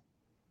next time.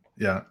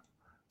 Yeah.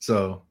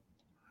 So.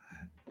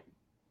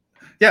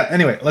 Yeah.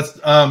 Anyway, let's.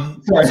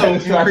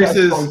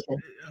 Increases.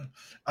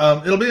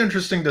 It'll be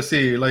interesting to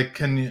see. Like,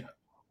 I'm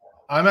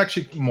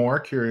actually more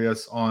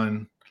curious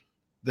on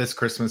this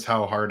Christmas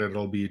how hard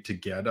it'll be to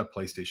get a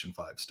PlayStation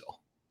 5 still.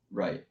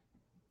 Right.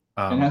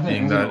 And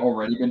hasn't it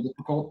already been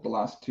difficult the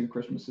last 2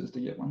 Christmases to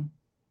get one?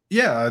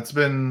 Yeah, it's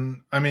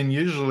been. I mean,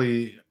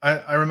 usually,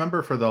 I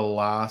remember for the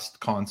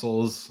last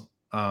consoles.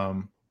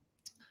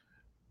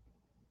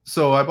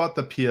 So I bought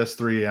the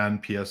PS3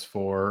 and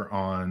PS4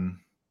 on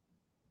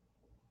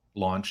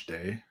launch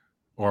day,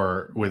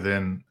 or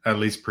within, at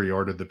least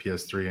pre-ordered the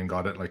PS3 and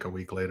got it like a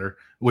week later.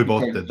 We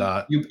both did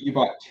that. You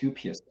bought 2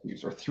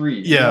 PS3s or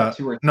 3? Yeah.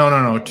 2 or 3?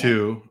 No,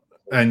 2.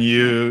 And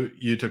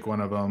you took one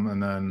of them,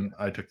 and then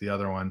I took the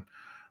other one.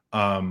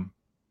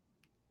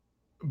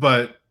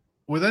 But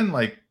within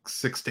like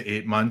 6 to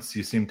 8 months,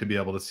 you seem to be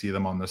able to see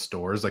them on the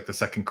stores. Like the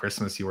second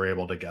Christmas, you were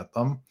able to get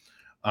them.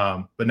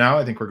 But now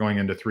I think we're going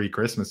into 3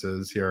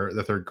 Christmases here,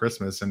 the third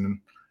Christmas, and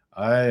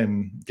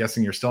I'm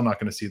guessing you're still not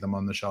going to see them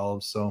on the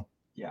shelves. So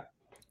yeah.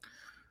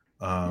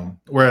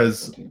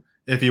 Whereas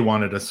if you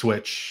wanted a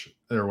Switch,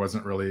 there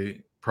wasn't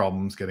really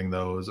problems getting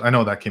those. I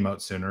know that came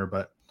out sooner,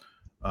 but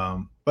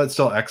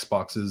still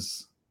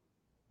Xboxes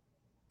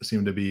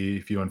seem to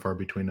be few and far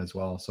between as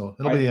well. So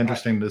it'll be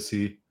interesting to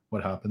see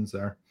what happens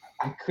there.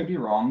 I could be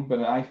wrong, but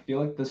I feel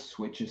like the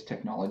Switch's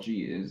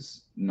technology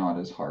is not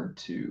as hard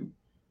to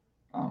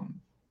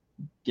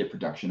get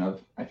production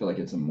of. I feel like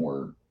it's a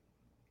more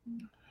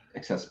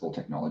accessible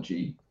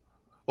technology.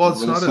 Well,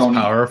 it's not as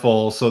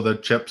powerful, so the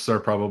chips are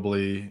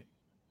probably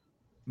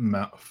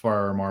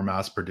far more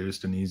mass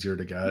produced and easier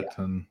to get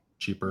and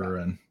cheaper.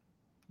 And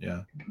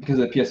because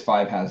the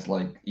PS5 has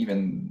like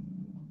even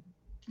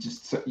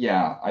just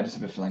I just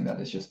have a feeling that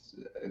it's just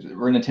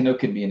where Nintendo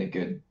could be in a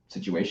good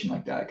situation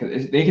like that,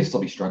 because they could still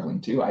be struggling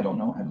too. I don't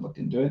know, I haven't looked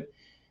into it,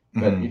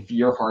 but if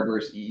your hardware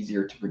is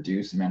easier to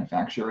produce and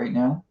manufacture right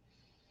now,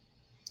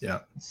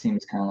 it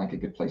seems kind of like a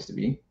good place to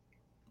be.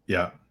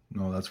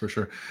 No, that's for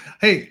sure.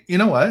 Hey, you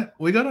know what,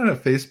 we got on a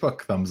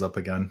Facebook thumbs up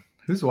again.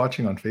 Who's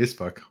watching on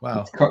Facebook?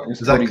 Wow, it's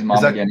Cody's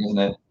mom again, isn't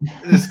it?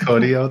 Is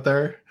Cody out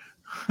there?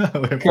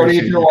 Cody,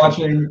 if you're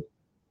watching,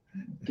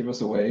 give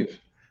us a wave.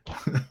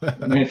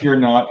 I mean, if you're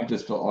not, I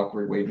just feel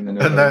awkward waving the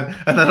note. And then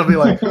it'll be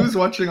like, who's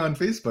watching on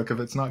Facebook if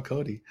it's not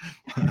Cody?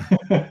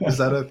 Is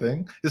that a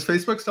thing? Is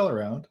Facebook still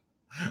around?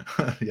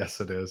 Yes,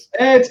 it is.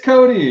 Hey, it's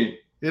Cody.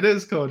 It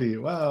is Cody.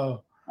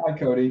 Wow. Hi,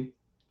 Cody.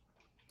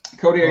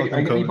 Cody, are you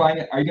gonna be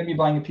buying? Are you gonna be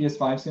buying a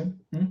PS5 soon?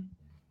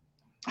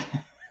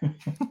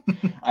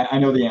 I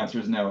know the answer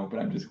is no, but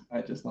I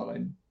just thought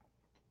I'd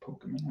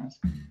poke him and ask.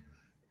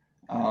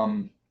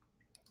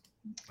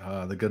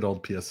 The good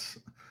old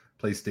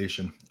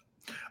PlayStation.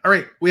 All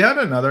right, we had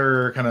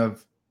another kind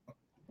of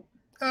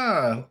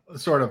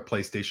sort of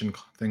PlayStation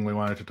thing we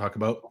wanted to talk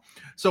about.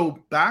 So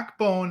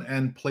Backbone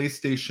and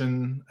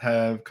PlayStation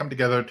have come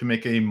together to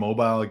make a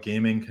mobile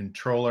gaming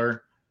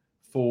controller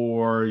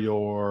for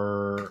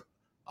your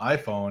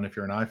iPhone if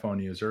you're an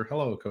iPhone user.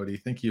 Hello, Cody.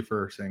 Thank you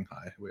for saying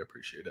hi. We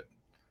appreciate it.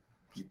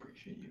 We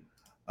appreciate you.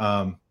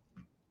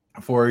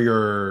 For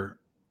your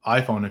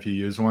iPhone if you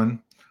use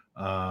one.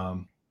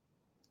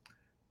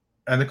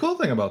 And the cool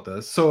thing about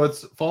this, so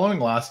it's following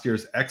last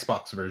year's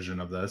Xbox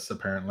version of this,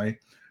 apparently.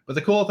 But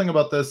the cool thing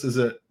about this is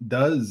it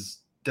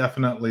does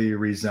definitely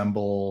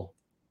resemble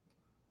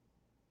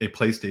a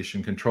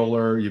PlayStation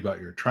controller. You've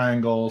got your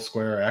triangle,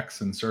 square,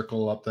 X, and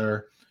circle up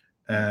there.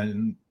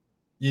 And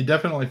you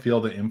definitely feel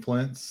the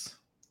influence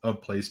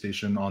of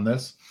PlayStation on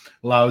this.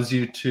 Allows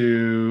you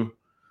to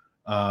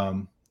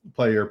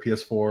play your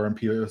PS4 and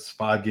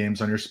PS5 games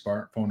on your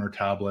smartphone or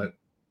tablet,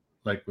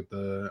 like with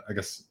the, I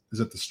guess, is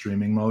it the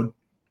streaming mode?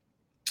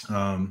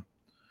 And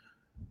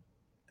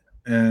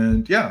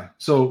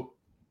so,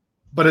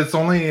 but it's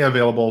only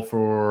available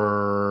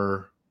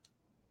for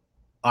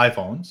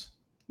iPhones.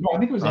 No, I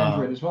think it was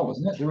Android as well,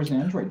 wasn't it? There was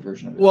an Android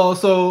version of it. Well,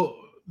 so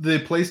the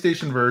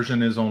PlayStation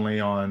version is only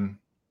on,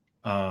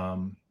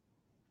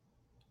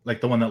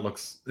 like the one that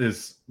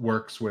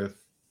works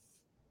with,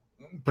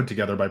 put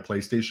together by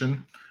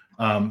PlayStation.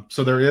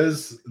 So there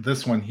is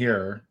this one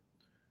here,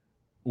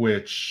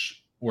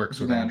 which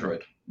works with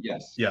Android.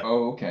 Yes. Yeah.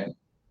 Oh, okay.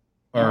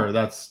 Or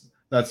that's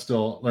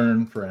still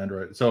learned for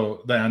Android.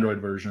 So the Android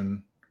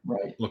version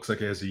looks like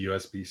it has a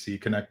USB-C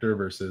connector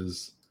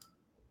versus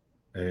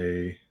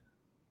I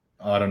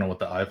don't know what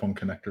the iPhone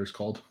connector is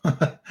called.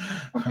 The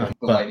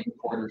Lightning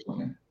port or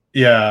something.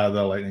 Yeah,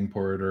 the Lightning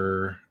port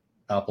or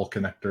Apple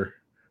connector.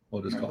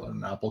 We'll just call it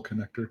an Apple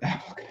connector.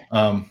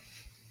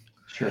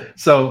 Sure.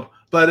 So,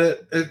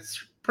 but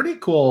it's pretty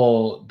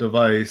cool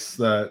device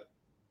that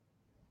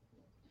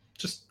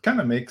just kind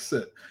of makes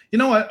it. You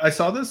know what? I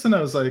saw this and I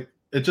was like,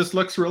 it just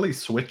looks really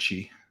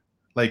Switchy,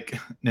 like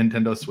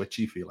Nintendo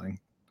Switchy feeling,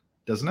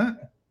 doesn't it?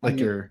 Like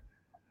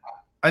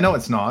I know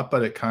it's not,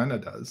 but it kind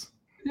of does.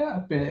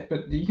 Yeah, but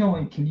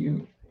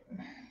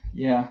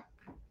yeah.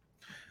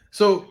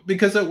 So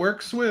because it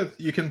works with,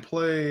 you can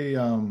play.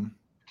 Can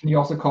you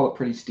also call it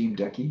pretty Steam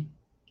Decky?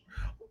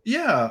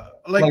 Yeah,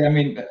 like I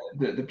mean,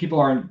 the people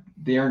aren't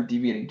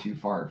deviating too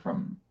far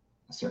from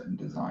a certain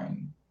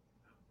design.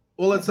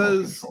 Well, it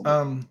says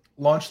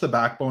launch the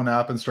Backbone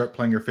app and start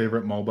playing your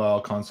favorite mobile,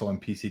 console,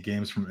 and PC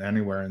games from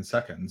anywhere in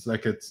seconds.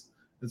 Like it's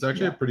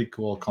actually a pretty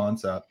cool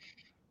concept.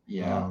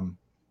 Yeah,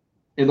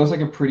 it looks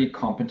like a pretty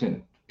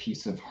competent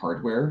piece of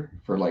hardware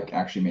for like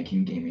actually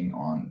making gaming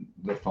on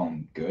the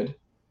phone good.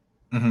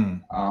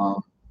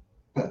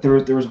 But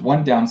there was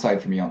one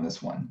downside for me on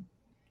this one.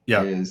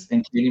 Yeah, is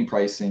in Canadian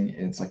pricing,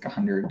 it's like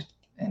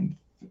 $139.99,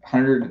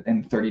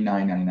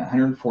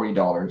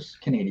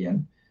 $140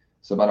 Canadian.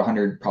 So about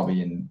 100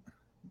 probably in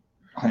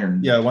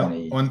 120. Yeah,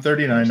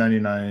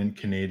 $139.99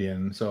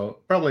 Canadian. So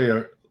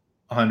probably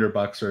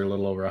 $100 or a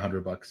little over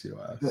 $100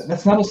 US.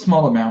 That's not a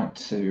small amount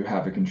to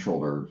have a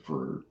controller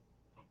for,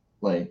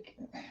 like,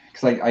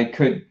 because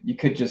you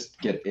could just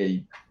get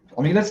I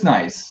mean, that's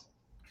nice.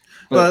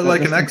 But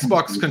like an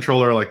Xbox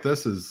controller like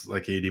this is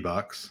like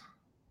 $80.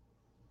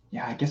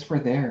 Yeah, I guess we're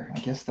there. I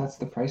guess that's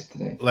the price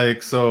today.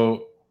 Like,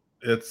 so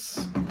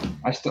it's.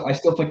 I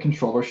still think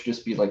controller should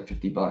just be like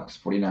 $50,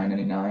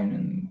 $49.99,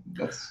 and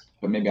that's.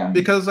 But maybe I'm.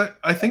 Because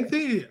I think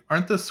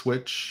aren't the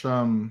Switch. I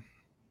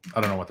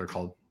don't know what they're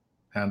called.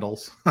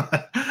 Handles.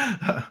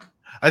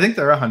 I think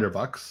they're $100.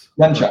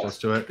 Nunchucks.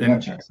 To it.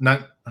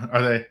 Nunchucks.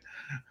 Are they?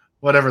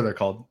 Whatever they're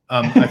called.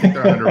 I think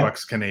they're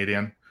 $100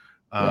 Canadian.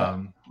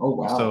 Yeah. Oh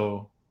wow.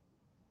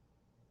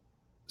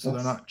 So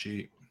they're not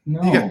cheap.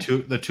 No. You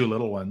get the two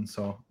little ones.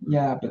 So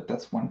yeah, but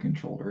that's one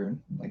controller.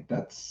 Like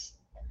that's.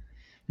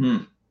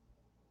 That's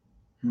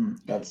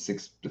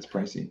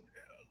pricey.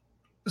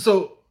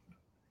 So,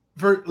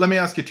 let me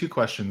ask you two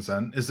questions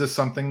then. Is this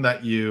something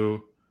that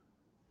you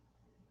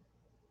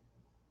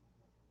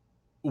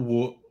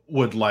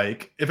would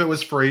like? If it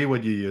was free,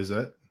 would you use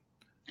it?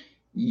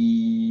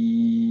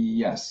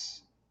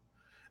 Yes.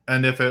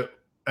 And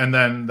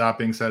then that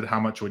being said, how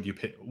much would you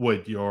pay?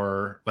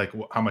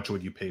 How much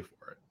would you pay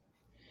for it?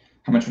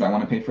 How much would I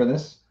want to pay for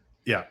this?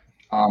 Yeah.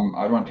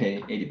 I'd want to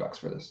pay $80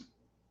 for this.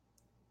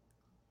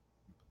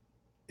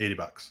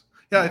 $80.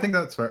 Yeah, I think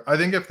that's fair. I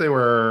think if they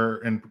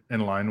were in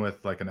line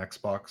with like an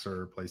Xbox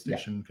or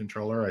PlayStation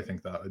controller, I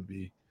think that would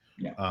be.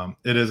 Yeah.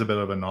 It is a bit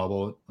of a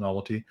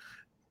novelty.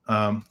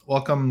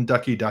 Welcome,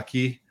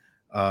 Ducky.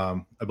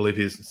 I believe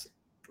he's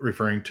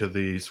referring to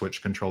the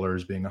Switch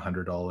controllers being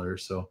 $100.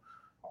 So,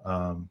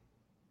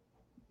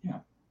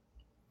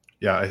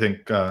 yeah, I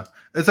think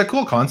it's a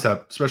cool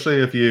concept,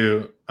 especially if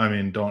you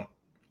don't.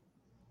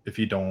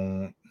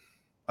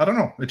 I don't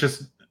know. It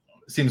just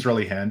seems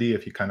really handy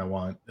if you kind of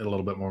want it a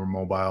little bit more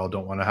mobile.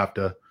 Don't want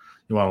to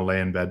you want to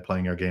lay in bed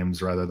playing your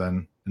games rather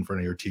than in front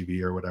of your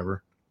TV or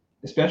whatever.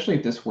 Especially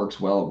if this works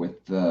well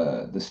with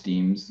the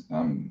Steam's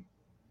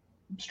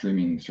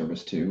streaming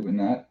service too, and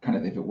that kind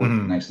of, if it worked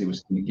nicely with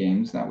Steam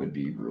games, that would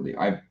be really.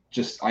 I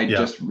just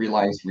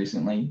realized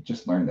recently,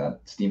 just learned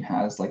that Steam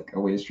has like a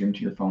way to stream to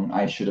your phone.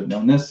 I should have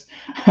known this.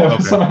 Okay.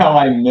 Somehow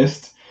I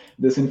missed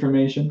this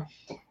information.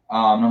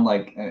 And I'm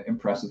like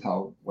impressed with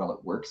how well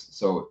it works.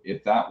 So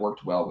if that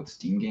worked well with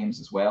Steam games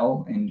as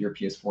well in your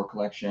PS4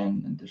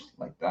 collection, and just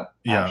like that,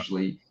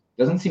 actually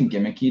doesn't seem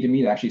gimmicky to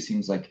me. It actually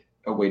seems like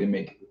a way to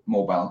make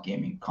mobile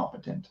gaming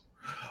competent.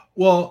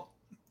 Well,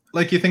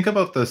 like you think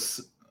about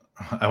this,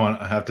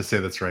 I have to say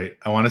that's right.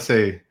 I want to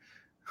say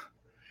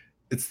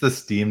it's the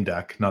Steam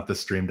Deck, not the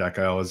Stream Deck.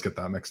 I always get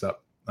that mixed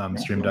up.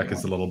 Stream Deck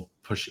is the little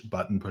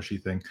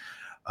pushy thing.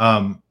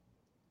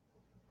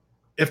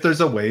 If there's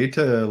a way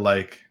to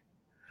like.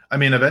 I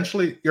mean,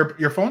 eventually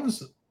your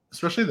phones,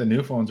 especially the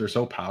new phones, are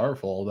so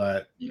powerful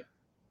that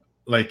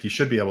like you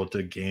should be able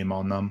to game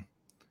on them.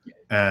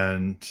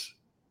 And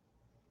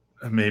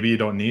maybe you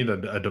don't need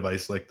a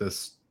device like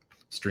this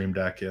Stream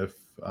Deck if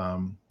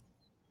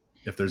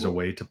there's a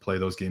way to play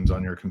those games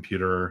on your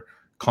computer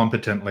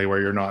competently where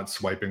you're not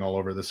swiping all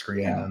over the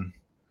screen. Yeah. And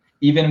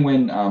even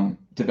when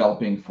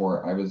developing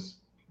I was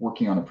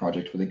working on a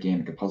project with a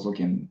game, like a puzzle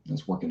game I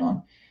was working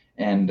on,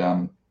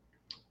 and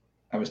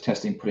I was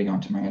testing putting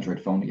onto my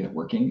Android phone to get it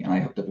working, and I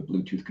hooked up a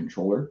Bluetooth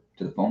controller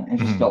to the phone,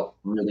 and it just felt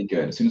really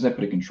good. As soon as I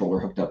put a controller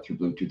hooked up through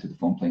Bluetooth to the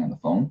phone playing on the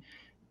phone,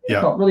 it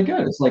felt really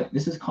good. It's like,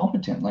 this is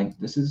competent. Like,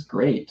 this is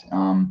great.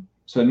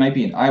 So it might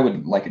be, I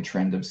would like a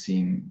trend of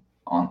seeing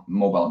on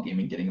mobile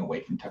gaming getting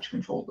away from touch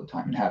control all the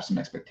time and have some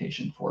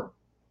expectation for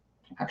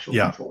actual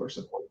controller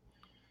support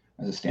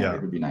as a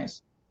standard would be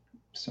nice.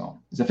 So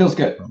it feels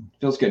good. It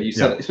feels good. You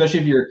said,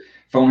 especially if your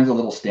phone has a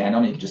little stand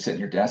on it, you can just sit in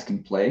your desk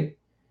and play.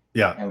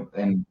 Yeah.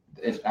 And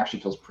it actually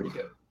feels pretty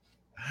good.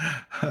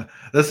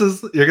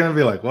 You're going to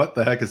be like, what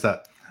the heck is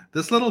that?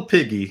 This little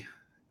piggy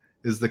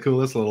is the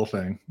coolest little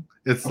thing.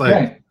 It's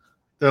like,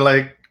 they're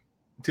like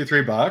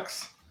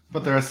 $2-3,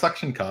 but they're a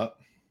suction cup.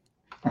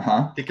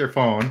 Take your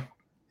phone,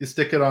 you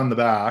stick it on the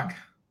back,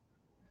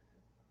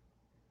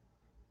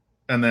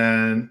 and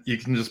then you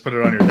can just put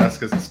it on your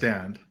desk as a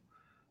stand.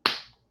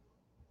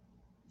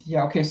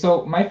 Yeah, okay.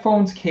 So my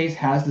phone's case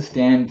has the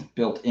stand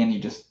built in. You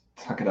just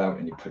tuck it out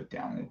and you put it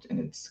down, and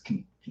it's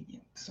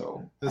convenient.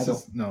 So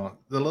the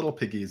little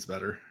piggy is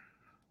better.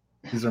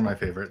 These are my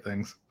favorite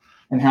things.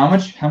 And how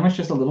much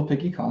does a little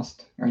piggy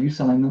cost? Are you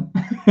selling them?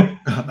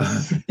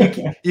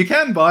 You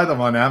can buy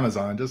them on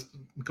Amazon. Just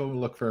go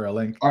look for a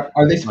link. Are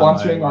they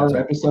sponsoring our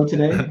episode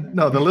today?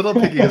 No, the little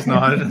piggy is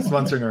not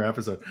sponsoring our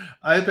episode.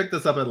 I picked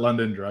this up at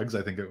London Drugs.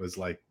 I think it was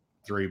like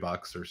 $3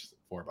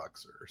 or $4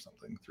 or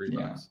something.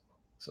 $3.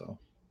 So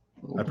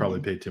I probably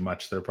paid too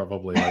much. They're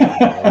probably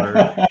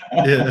like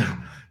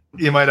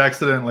you might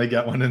accidentally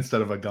get one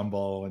instead of a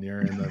gumball when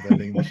you're in the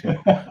vending machine.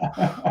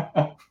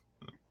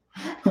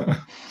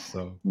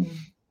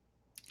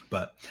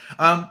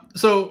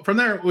 So from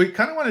there, we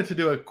kind of wanted to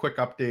do a quick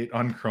update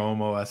on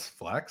Chrome OS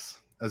Flex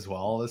as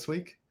well this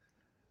week.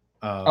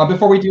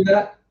 Before we do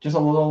that, just a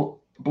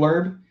little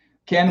blurb.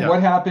 Ken,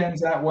 what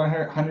happens at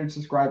 100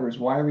 subscribers?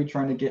 Why are we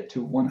trying to get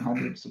to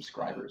 100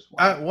 subscribers?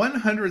 At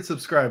 100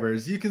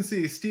 subscribers, you can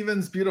see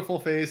Steven's beautiful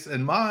face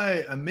and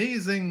my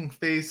amazing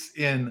face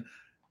in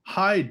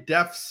high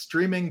def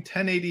streaming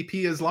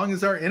 1080p as long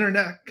as our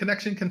internet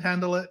connection can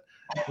handle it.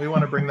 we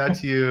want to bring that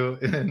to you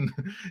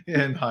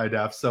in high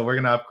def. So we're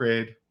going to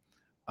upgrade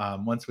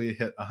once we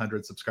hit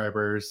 100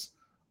 subscribers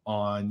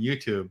on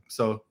YouTube.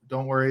 So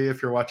don't worry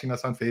if you're watching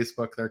us on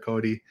Facebook there,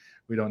 Cody.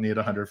 We don't need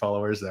 100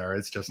 followers there.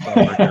 It's just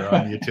over here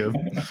on YouTube.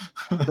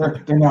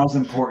 They're not as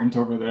important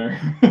over there.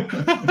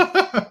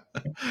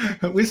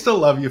 We still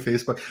love you,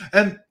 Facebook.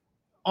 And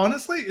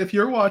honestly, if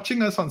you're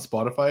watching us on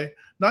Spotify,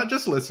 not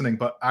just listening,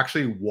 but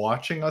actually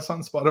watching us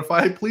on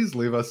Spotify, please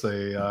leave us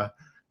a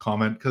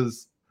comment,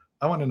 because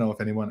I want to know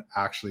if anyone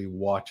actually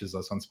watches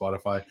us on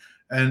Spotify.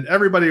 And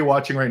everybody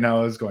watching right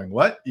now is going,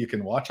 what? You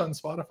can watch on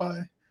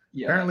Spotify?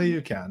 Yeah. Apparently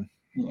you can.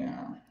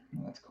 Yeah,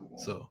 that's cool.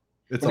 So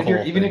it's if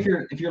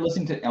you're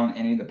listening to on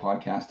any of the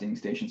podcasting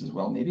stations as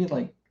well, maybe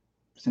like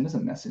send us a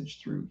message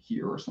through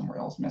here or somewhere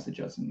else. Message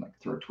us and like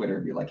through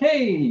Twitter, be like,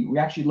 hey, we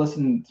actually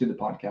listen to the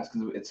podcast,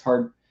 because it's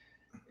hard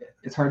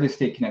to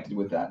stay connected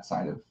with that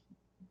side of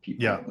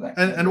people. Yeah,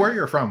 and where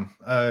you're from.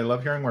 I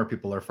love hearing where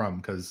people are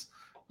from, because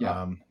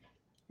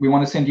we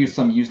want to send you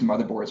some used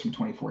motherboards from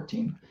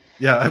 2014.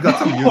 Yeah, I've got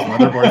some used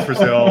motherboards for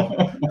sale.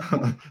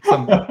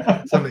 some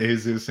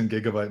Asus and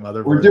Gigabyte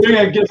motherboards. We're doing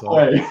a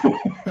giveaway.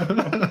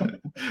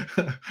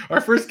 Our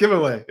first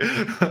giveaway.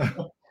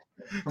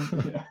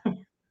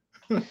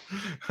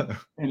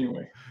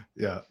 Anyway.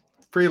 Yeah,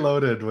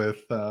 preloaded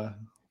with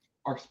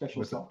our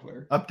special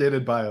software.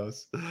 Updated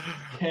BIOS.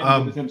 Ken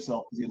did it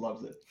himself because he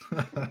loves it.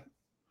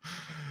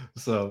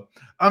 So,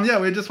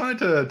 we just wanted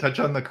to touch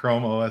on the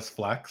Chrome OS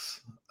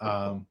Flex.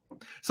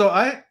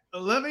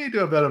 Let me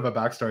do a bit of a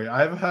backstory.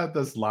 I've had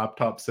this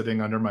laptop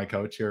sitting under my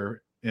couch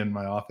here in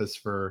my office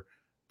for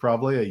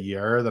probably a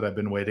year that I've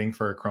been waiting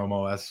for Chrome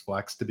OS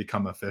Flex to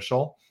become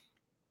official,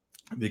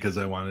 because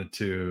I wanted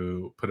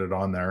to put it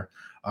on there.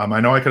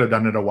 I know I could have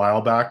done it a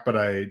while back, but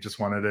I just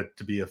wanted it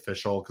to be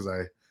official because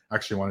I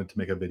actually wanted to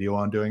make a video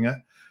on doing it.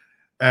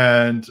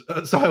 And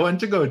so I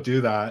went to go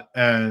do that,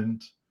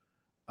 and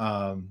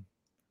I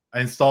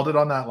installed it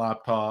on that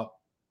laptop,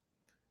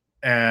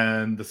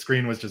 and the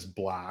screen was just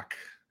black,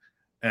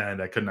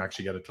 and I couldn't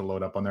actually get it to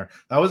load up on there.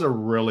 That was a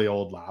really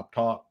old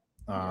laptop.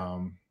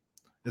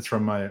 It's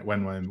from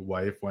when my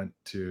wife went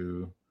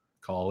to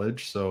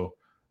college, so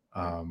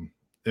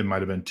it might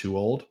have been too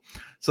old.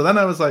 So then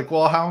I was like,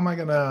 well, how am I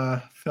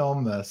gonna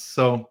film this?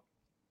 So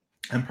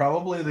I'm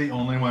probably the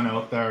only one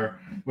out there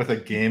with a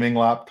gaming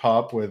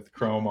laptop with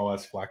Chrome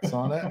OS Flex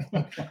on it.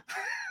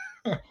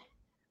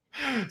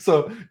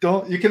 So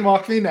you can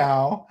mock me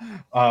now.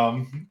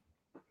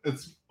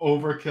 It's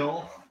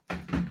overkill.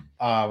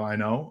 I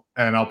know,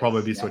 and I'll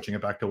probably be switching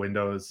it back to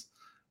Windows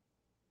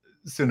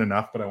soon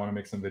enough, but I want to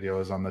make some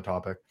videos on the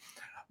topic.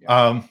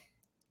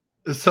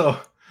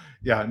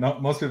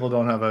 Most people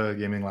don't have a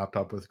gaming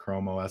laptop with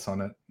Chrome OS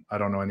on it. I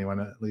don't know anyone,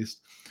 at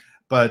least.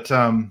 But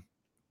I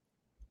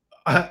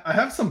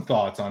have some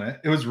thoughts on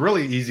it. It was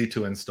really easy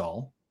to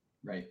install.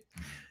 Right.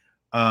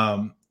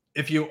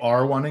 If you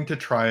are wanting to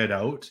try it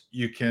out,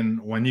 you can,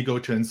 when you go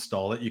to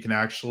install it, you can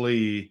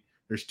actually,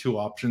 there's two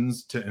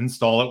options to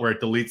install it where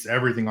it deletes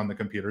everything on the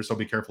computer. So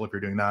be careful if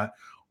you're doing that.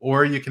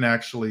 Or you can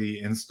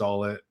actually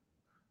install it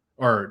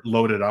or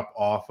load it up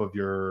off of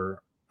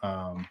your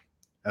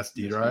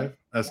USB drive.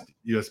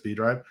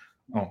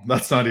 Oh,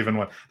 that's not even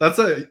one. That's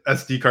a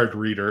SD card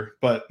reader.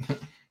 But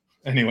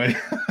anyway,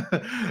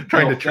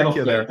 trying to trick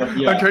you there.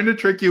 Yeah. I'm trying to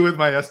trick you with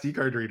my SD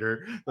card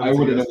reader. I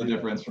wouldn't know the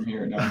difference from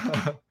here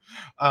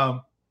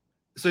now.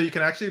 So you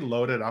can actually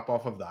load it up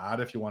off of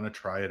that if you want to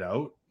try it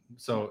out.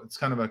 So it's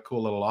kind of a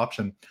cool little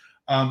option.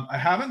 I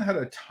haven't had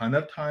a ton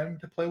of time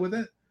to play with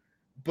it,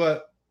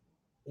 but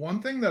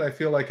one thing that I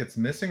feel like it's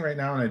missing right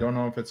now, and I don't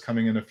know if it's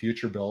coming in a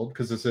future build,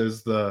 because this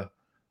is the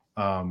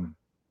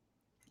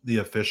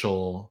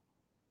official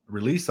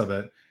release of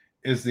it,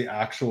 is the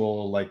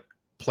actual like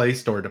Play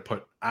Store to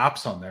put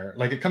apps on there.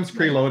 Like it comes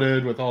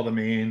preloaded with all the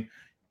main,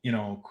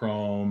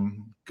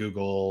 Chrome,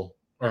 Google,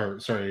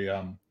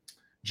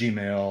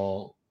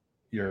 Gmail,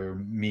 your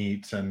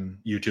Meet and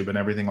YouTube and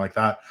everything like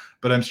that.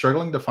 But I'm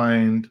struggling to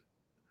find,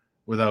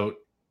 without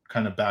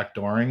kind of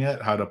backdooring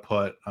it, how to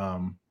put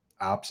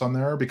apps on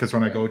there, because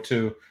when I go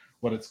to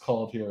what it's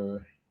called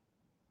here,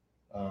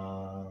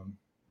 let's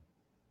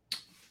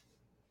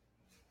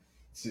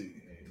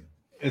see,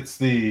 it's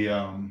the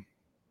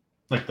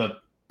like the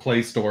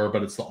Play Store,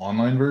 but it's the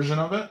online version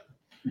of it.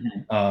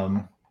 Mm-hmm.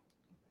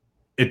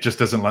 It just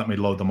doesn't let me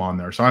load them on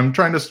there. So I'm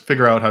trying to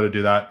figure out how to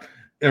do that.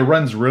 It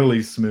runs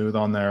really smooth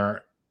on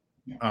there.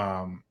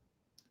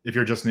 If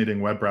you're just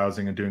needing web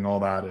browsing and doing all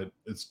that,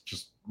 it's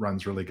just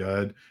runs really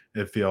good.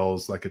 It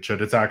feels like it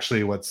should. It's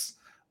actually what's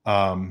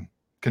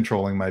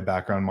controlling my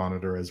background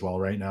monitor as well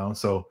right now.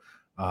 So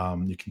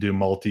you can do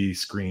multi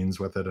screens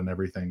with it and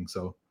everything.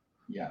 So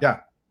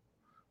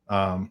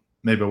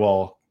maybe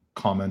we'll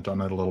comment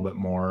on it a little bit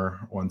more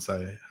once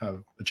I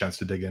have a chance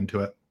to dig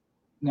into it.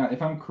 Now,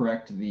 if I'm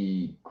correct,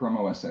 the Chrome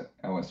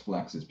OS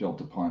Flex is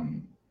built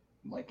upon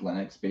like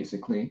Linux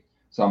basically.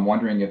 So I'm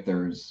wondering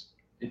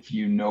if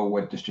you know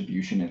what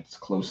distribution it's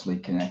closely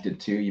connected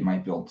to, you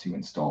might be able to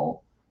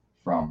install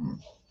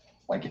from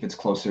like if it's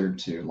closer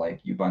to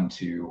like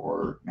Ubuntu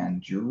or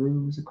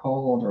Manjaro, is it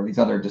called, or these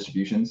other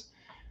distributions.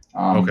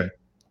 Okay.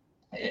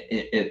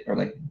 It or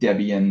like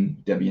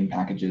Debian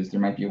packages,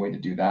 there might be a way to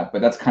do that,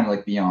 but that's kind of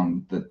like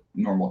beyond the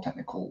normal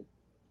technical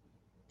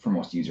for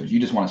most users. You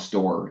just want to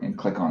store and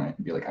click on it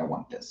and be like, I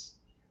want this.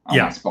 I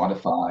want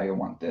Spotify, I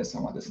want this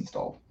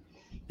installed.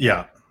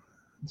 Yeah.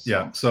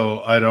 Yeah.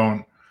 So I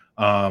don't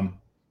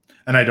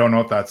and I don't know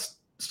if that's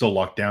still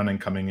locked down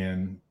and coming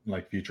in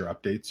like future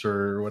updates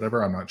or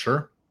whatever. I'm not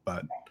sure,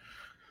 but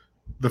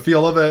the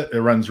feel of it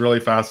runs really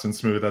fast and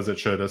smooth as it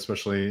should,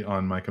 especially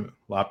on my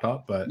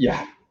laptop. But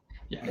yeah,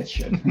 it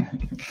should.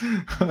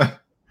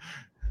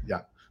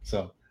 Yeah.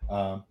 So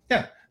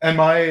yeah, and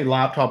my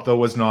laptop though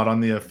was not on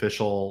the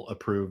official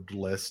approved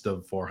list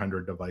of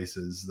 400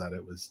 devices that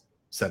it was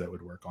said it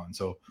would work on.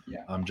 So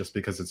just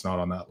because it's not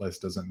on that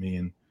list doesn't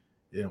mean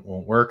it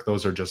won't work.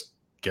 Those are just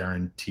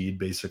guaranteed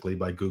basically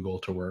by Google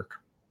to work.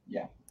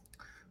 Yeah.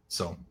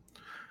 So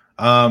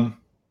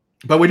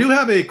but we do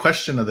have a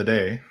question of the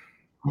day.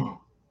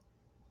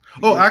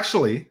 Oh,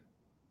 actually,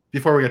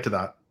 before we get to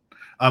that,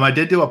 I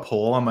did do a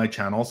poll on my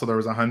channel. So there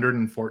was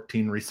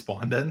 114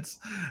 respondents,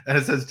 and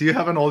it says, do you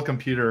have an old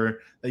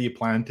computer that you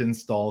plan to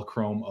install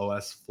Chrome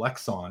OS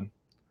Flex on?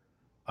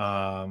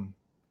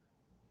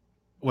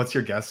 What's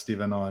your guess,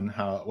 Stephen, on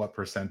what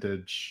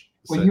percentage?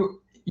 Well,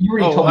 you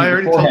already told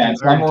me beforehand,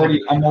 so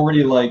I'm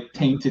already like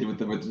tainted with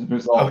the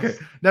results. Okay,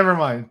 never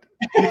mind.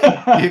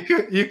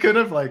 You could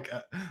have like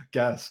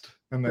guessed,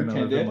 and then I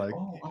would have been like,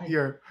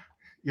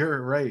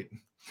 you're right.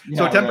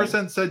 So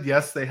 10% said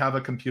yes, they have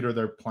a computer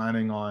they're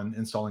planning on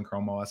installing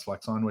Chrome OS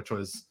Flex on, which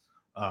was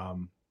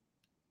about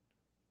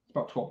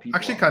 12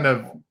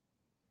 people.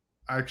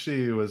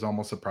 Actually was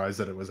almost surprised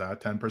that it was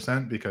at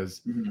 10%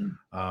 because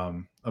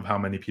of how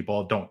many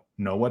people don't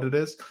know what it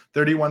is.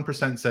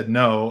 31% said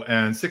no,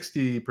 and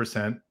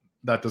 60%,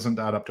 that doesn't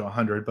add up to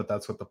 100, but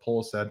that's what the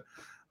poll said.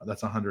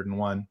 That's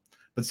 101.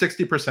 But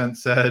 60%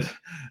 said,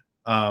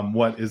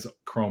 what is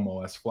Chrome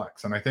OS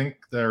Flex? And I think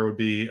there would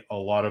be a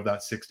lot of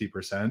that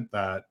 60%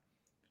 that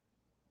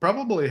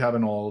probably have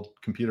an old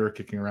computer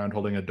kicking around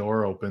holding a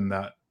door open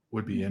that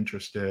would be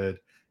interested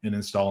in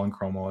installing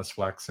Chrome OS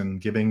Flex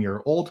and giving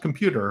your old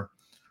computer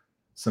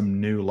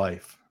some new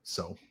life.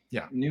 So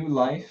yeah, new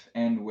life,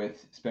 and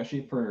with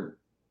especially for,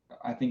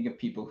 I think of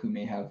people who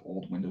may have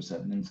old Windows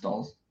 7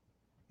 installs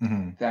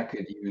that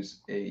could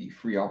use a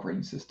free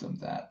operating system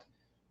that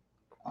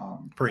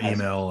for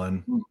email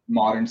and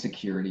modern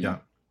security,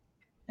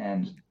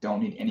 and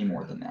don't need any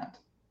more than that.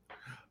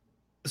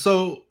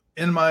 So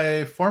in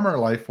my former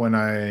life, when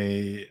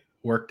I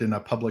worked in a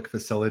public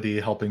facility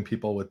helping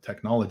people with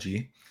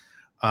technology,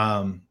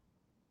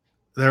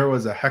 there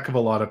was a heck of a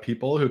lot of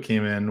people who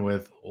came in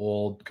with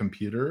old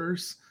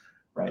computers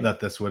that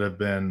this would have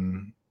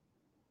been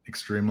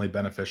extremely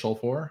beneficial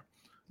for,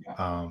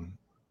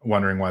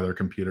 wondering why their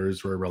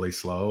computers were really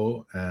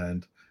slow.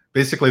 And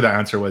basically the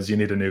answer was, you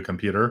need a new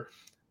computer,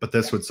 but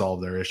this would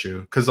solve their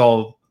issue, because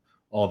all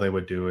they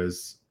would do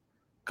is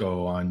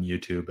go on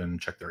YouTube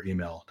and check their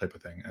email type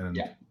of thing. And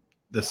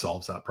this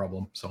solves that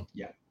problem. So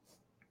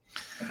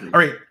all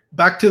right,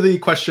 back to the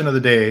question of the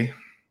day.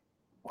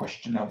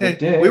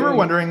 We were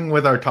wondering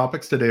with our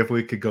topics today if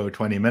we could go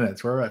 20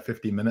 minutes. We're at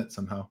 50 minutes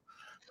somehow.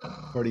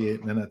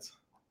 48 minutes.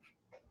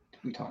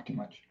 We talk too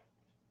much.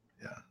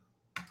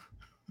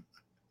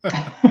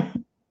 Yeah.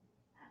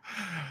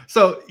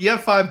 So you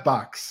have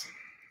 $5.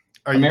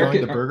 Are you going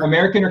to Burger?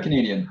 American or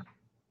Canadian?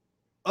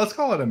 Let's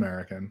call it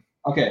American.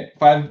 Okay,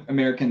 $5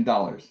 American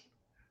dollars.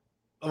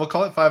 We'll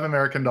call it $5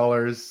 American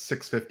dollars,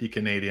 $6.50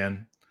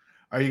 Canadian.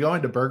 Are you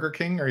going to Burger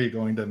King or are you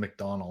going to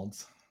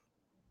McDonald's?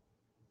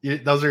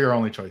 Those are your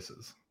only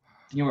choices.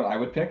 Do you know what I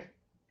would pick?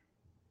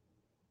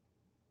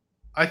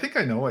 I think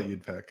I know what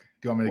you'd pick.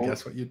 Do you want me to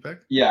guess what you'd pick?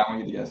 Yeah, I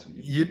want you to guess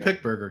what you'd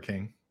pick. Burger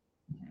King.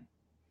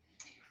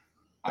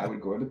 I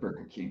would go to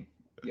Burger King.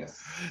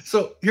 Yes.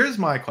 So here's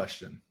my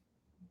question.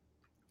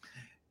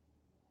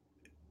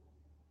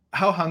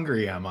 How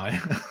hungry am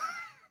I?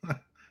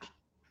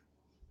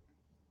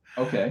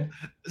 Okay.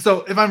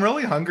 So if I'm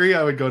really hungry,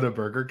 I would go to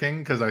Burger King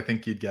because I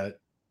think you'd get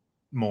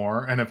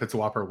more. And if it's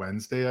Whopper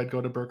Wednesday, I'd go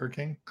to Burger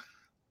King.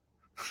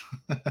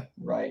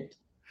 Right.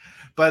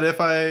 But if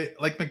I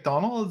like,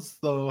 McDonald's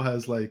though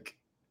has like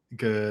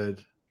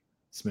good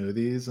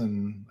smoothies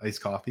and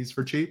iced coffees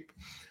for cheap.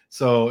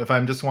 So if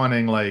I'm just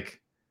wanting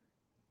like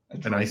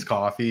an iced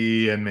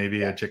coffee and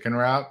maybe a chicken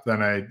wrap,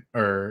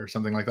 or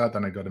something like that,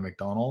 then I go to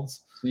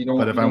McDonald's. So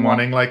but if I'm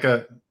wanting like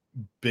a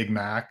Big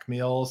Mac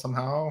meal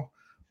somehow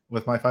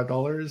with my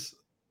 $5,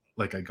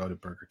 like I go to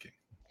Burger King.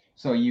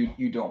 So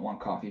you don't want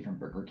coffee from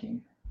Burger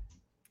King?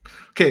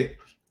 Okay.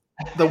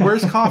 The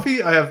worst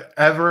coffee I have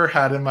ever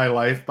had in my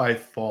life by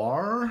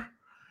far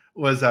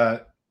was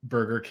at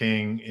Burger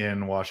King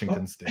in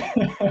Washington State.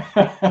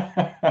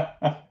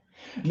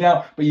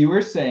 Now, but you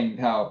were saying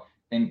how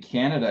in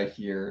Canada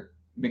here,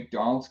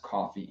 McDonald's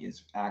coffee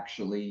is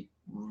actually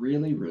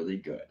really, really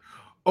good.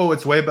 Oh,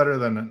 it's way better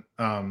than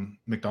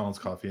McDonald's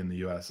coffee in the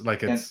US.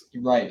 Like it's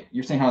right.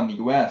 You're saying how in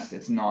the US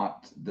it's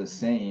not the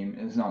same.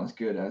 It's not as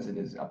good as it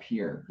is up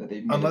here. That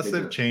they've made unless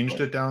they've changed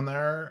it down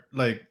there.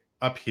 Like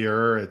up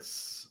here,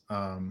 it's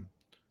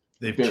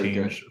they've very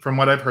changed. Good. From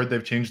what I've heard,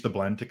 they've changed the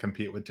blend to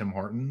compete with Tim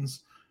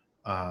Hortons.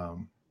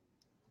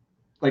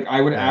 Like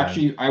I would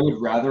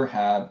rather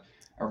have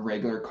a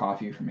regular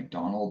coffee from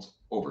McDonald's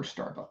over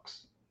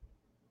Starbucks.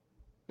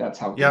 That's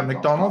how. Yeah,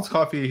 McDonald's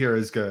coffee here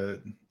is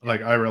good.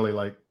 Like I really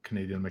like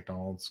Canadian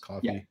McDonald's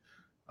coffee.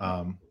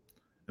 Yeah.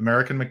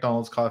 American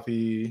McDonald's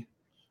coffee,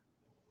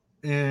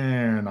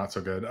 not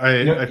so good.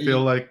 I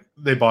feel like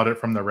they bought it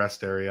from the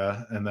rest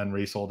area and then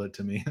resold it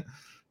to me.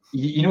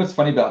 You know what's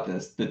funny about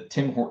this? The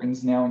Tim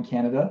Hortons now in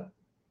Canada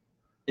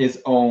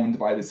is owned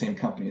by the same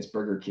company as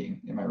Burger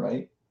King. Am I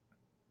right?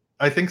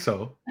 I think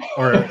so,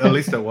 or at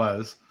least it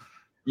was.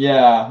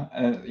 Yeah,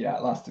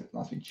 last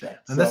week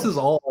checked. And this is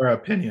all our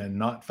opinion,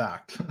 not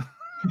fact.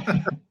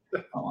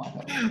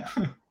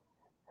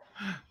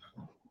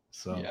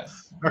 So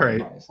yes. All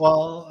right.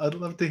 Well, I'd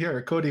love to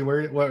hear, Cody.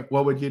 What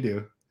would you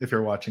do if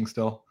you're watching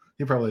still?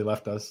 You probably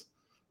left us.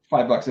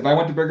 $5. If I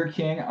went to Burger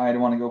King, I'd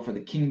want to go for the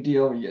King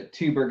deal where you get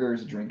 2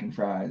 burgers, a drink, and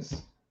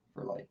fries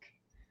for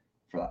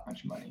that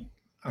much money,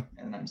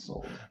 and I'm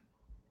sold.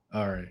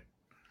 All right.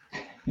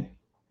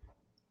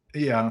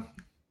 Yeah,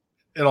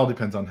 it all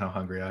depends on how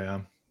hungry I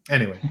am.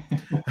 Anyway,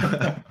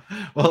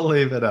 we'll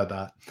leave it at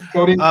that.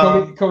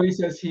 Cody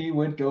says he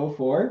would go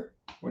for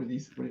what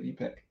did he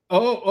pick?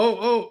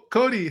 Oh,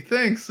 Cody,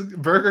 thanks.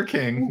 Burger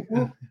King.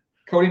 Ooh.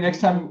 Cody, next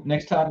time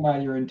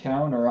you're in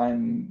town or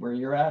I'm where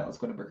you're at, let's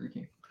go to Burger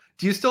King.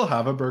 Do you still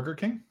have a Burger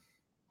King?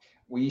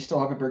 We still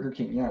have a Burger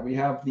King. Yeah, we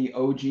have the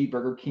OG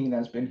Burger King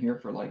that's been here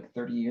for like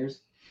 30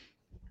 years.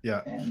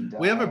 Yeah, and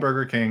we have a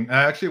Burger King.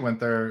 I actually went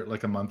there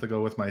like a month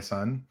ago with my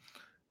son,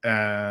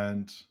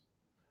 and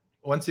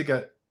once you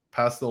get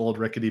past the old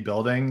rickety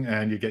building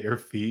and you get your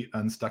feet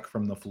unstuck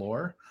from the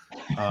floor,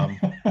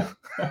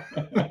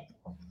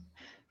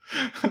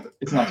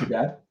 it's not too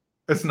bad.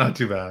 It's not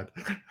too bad.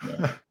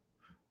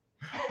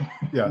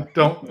 Yeah,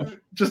 don't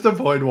just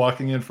avoid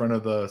walking in front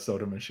of the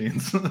soda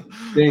machines.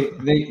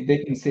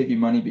 they can save you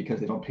money because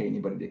they don't pay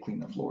anybody to clean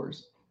the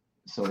floors,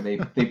 so they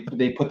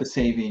put the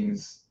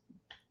savings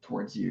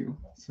towards you.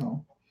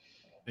 So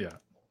yeah,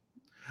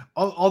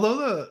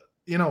 although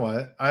you know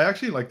what, I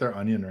actually like their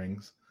onion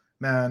rings.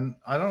 Man,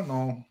 I don't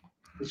know.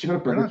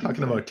 We're not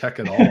talking about tech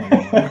at all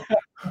anymore.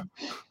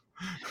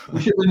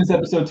 We should bring this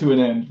episode to an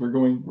end. We're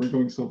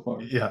going so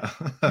far. Yeah.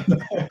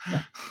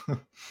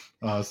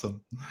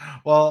 Awesome.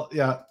 Well,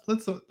 yeah,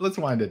 let's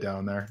wind it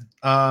down there.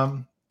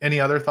 Any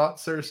other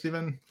thoughts, Sir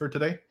Stephen, for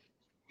today?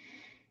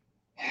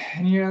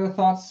 Any other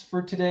thoughts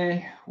for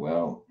today?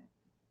 Well,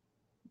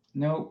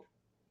 no,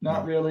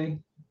 not really.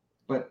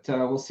 But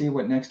we'll see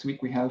what next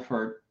week we have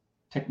for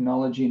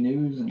technology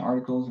news and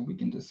articles we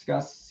can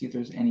discuss. See if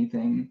there's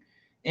anything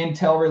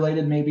Intel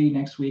related maybe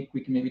next week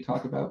we can maybe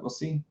talk about. We'll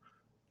see.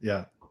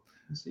 Yeah.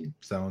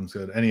 Sounds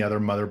good. Any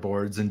other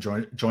motherboards and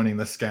joining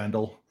the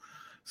scandal?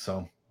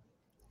 So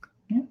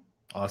yeah.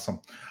 Awesome.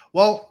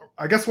 Well,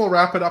 I guess we'll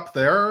wrap it up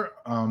there.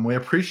 We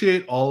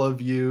appreciate all of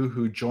you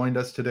who joined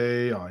us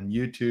today on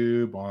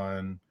YouTube,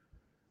 on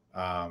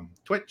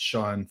Twitch,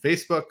 on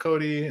Facebook,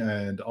 Cody,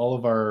 and all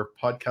of our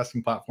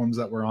podcasting platforms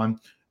that we're on.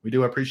 We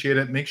do appreciate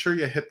it. Make sure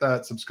you hit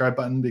that subscribe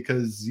button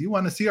because you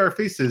want to see our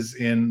faces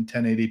in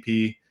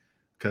 1080p,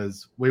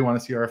 because we want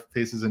to see our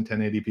faces in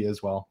 1080p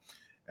as well.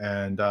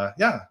 And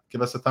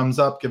give us a thumbs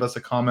up, give us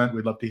a comment.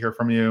 We'd love to hear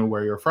from you,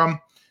 where you're from.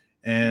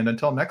 And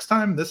until next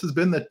time, this has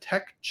been the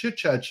Tech Chit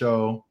Chat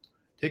Show.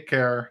 Take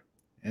care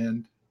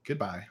and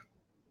goodbye.